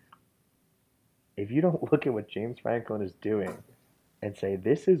 But if you don't look at what James Franklin is doing and say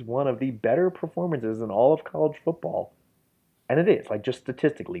this is one of the better performances in all of college football, and it is, like, just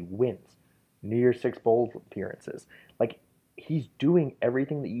statistically, wins, New Year's Six bowl appearances, like, he's doing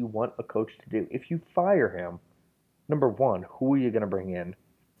everything that you want a coach to do. If you fire him, number one, who are you going to bring in?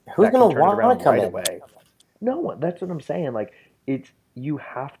 Who's going to want to come in? Away? No one. That's what I'm saying. Like, you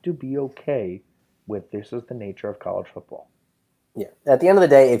have to be okay with this is the nature of college football. Yeah. At the end of the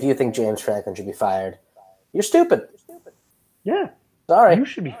day, if you think James Franklin should be fired, you're stupid. Yeah. Sorry. You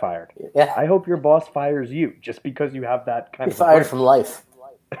should be fired. Yeah. I hope your boss fires you just because you have that kind of fired from life.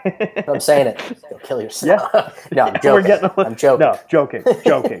 I'm saying it. Go kill yourself. Yeah. No, I'm joking. I'm joking.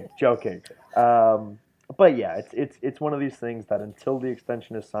 No, joking. But yeah, it's one of these things that until the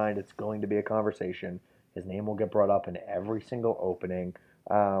extension is signed, it's going to be a conversation. His name will get brought up in every single opening.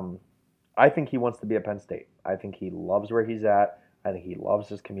 I think he wants to be at Penn State. I think he loves where he's at. I think he loves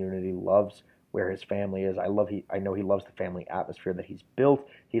his community, loves where his family is. I know he loves the family atmosphere that he's built.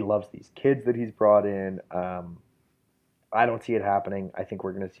 He loves these kids that he's brought in. I don't see it happening. I think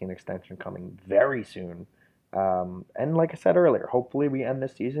we're going to see an extension coming very soon. And like I said earlier, hopefully we end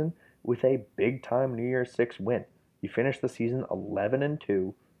this season with a big time New Year's Six win. You finish the season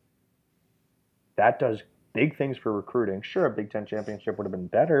 11-2. That does big things for recruiting. Sure, a Big Ten championship would have been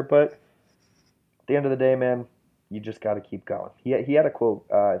better, but at the end of the day, man, you just got to keep going. He had a quote.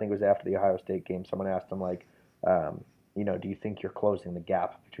 I think it was after the Ohio State game. Someone asked him like, do you think you're closing the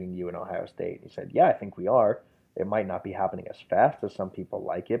gap between you and Ohio State? And he said, yeah, I think we are. It might not be happening as fast as some people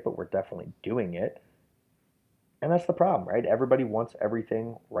like it, but we're definitely doing it. And that's the problem, right? Everybody wants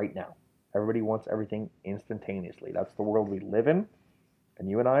everything right now. Everybody wants everything instantaneously. That's the world we live in, and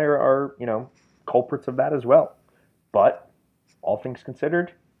you and I are culprits of that as well. But all things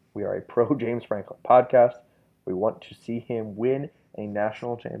considered, we are a pro James Franklin podcast. We want to see him win a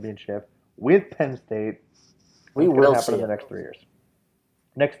national championship with Penn State. We will happen see in the next 3 years.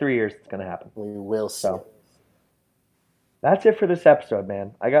 Next 3 years, it's going to happen. We will see. So, that's it for this episode,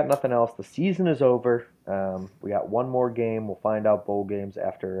 man. I got nothing else. The season is over. We got one more game. We'll find out bowl games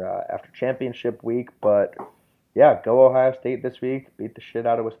after championship week. But yeah, go Ohio State this week. Beat the shit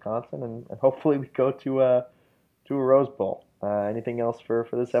out of Wisconsin, and hopefully we go to a Rose Bowl. Anything else for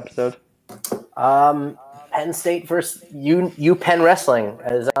this episode? Penn State versus UPenn Wrestling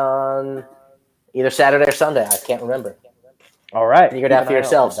is on either Saturday or Sunday. I can't remember. All right. Figure it out for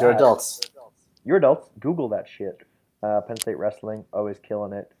yourselves. You're adults. You're adults. Google that shit. Penn State Wrestling, always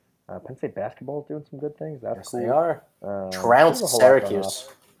killing it. Penn State Basketball is doing some good things. That's cool. They are. Trounced Syracuse.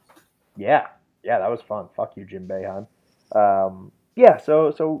 Yeah, that was fun. Fuck you, Jim Boeheim.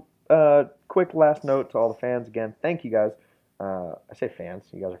 So quick last note to all the fans again. Thank you guys. I say fans.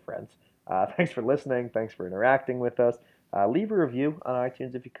 You guys are friends. Thanks for listening. Thanks for interacting with us. Leave a review on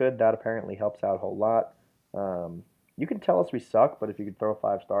iTunes if you could. That apparently helps out a whole lot. You can tell us we suck, but if you could throw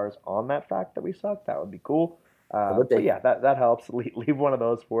 5 stars on that fact that we suck, that would be cool. But yeah, that helps. Leave one of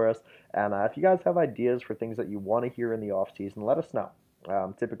those for us. And if you guys have ideas for things that you want to hear in the off season, let us know.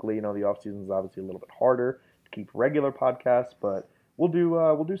 Typically, the off season is obviously a little bit harder to keep regular podcasts, but we'll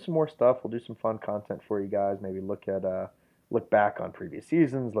do some more stuff. We'll do some fun content for you guys. Maybe look back on previous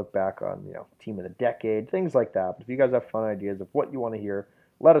seasons, look back on team of the decade, things like that. But if you guys have fun ideas of what you want to hear,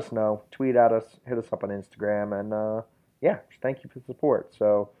 let us know. Tweet at us, hit us up on Instagram, and thank you for the support.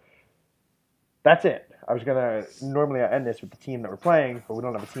 So that's it. I was gonna normally I end this with the team that we're playing, but we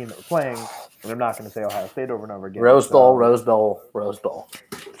don't have a team that we're playing, and I'm not gonna say Ohio State over and over again. Rose Bowl, Rose Bowl, Rose Bowl.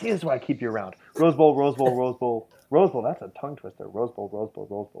 See, this is why I keep you around. Rose Bowl, Rose Bowl, Rose Bowl, Rose Bowl. That's a tongue twister. Rose Bowl, Rose Bowl,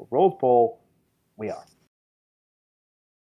 Rose Bowl, Rose Bowl. We are.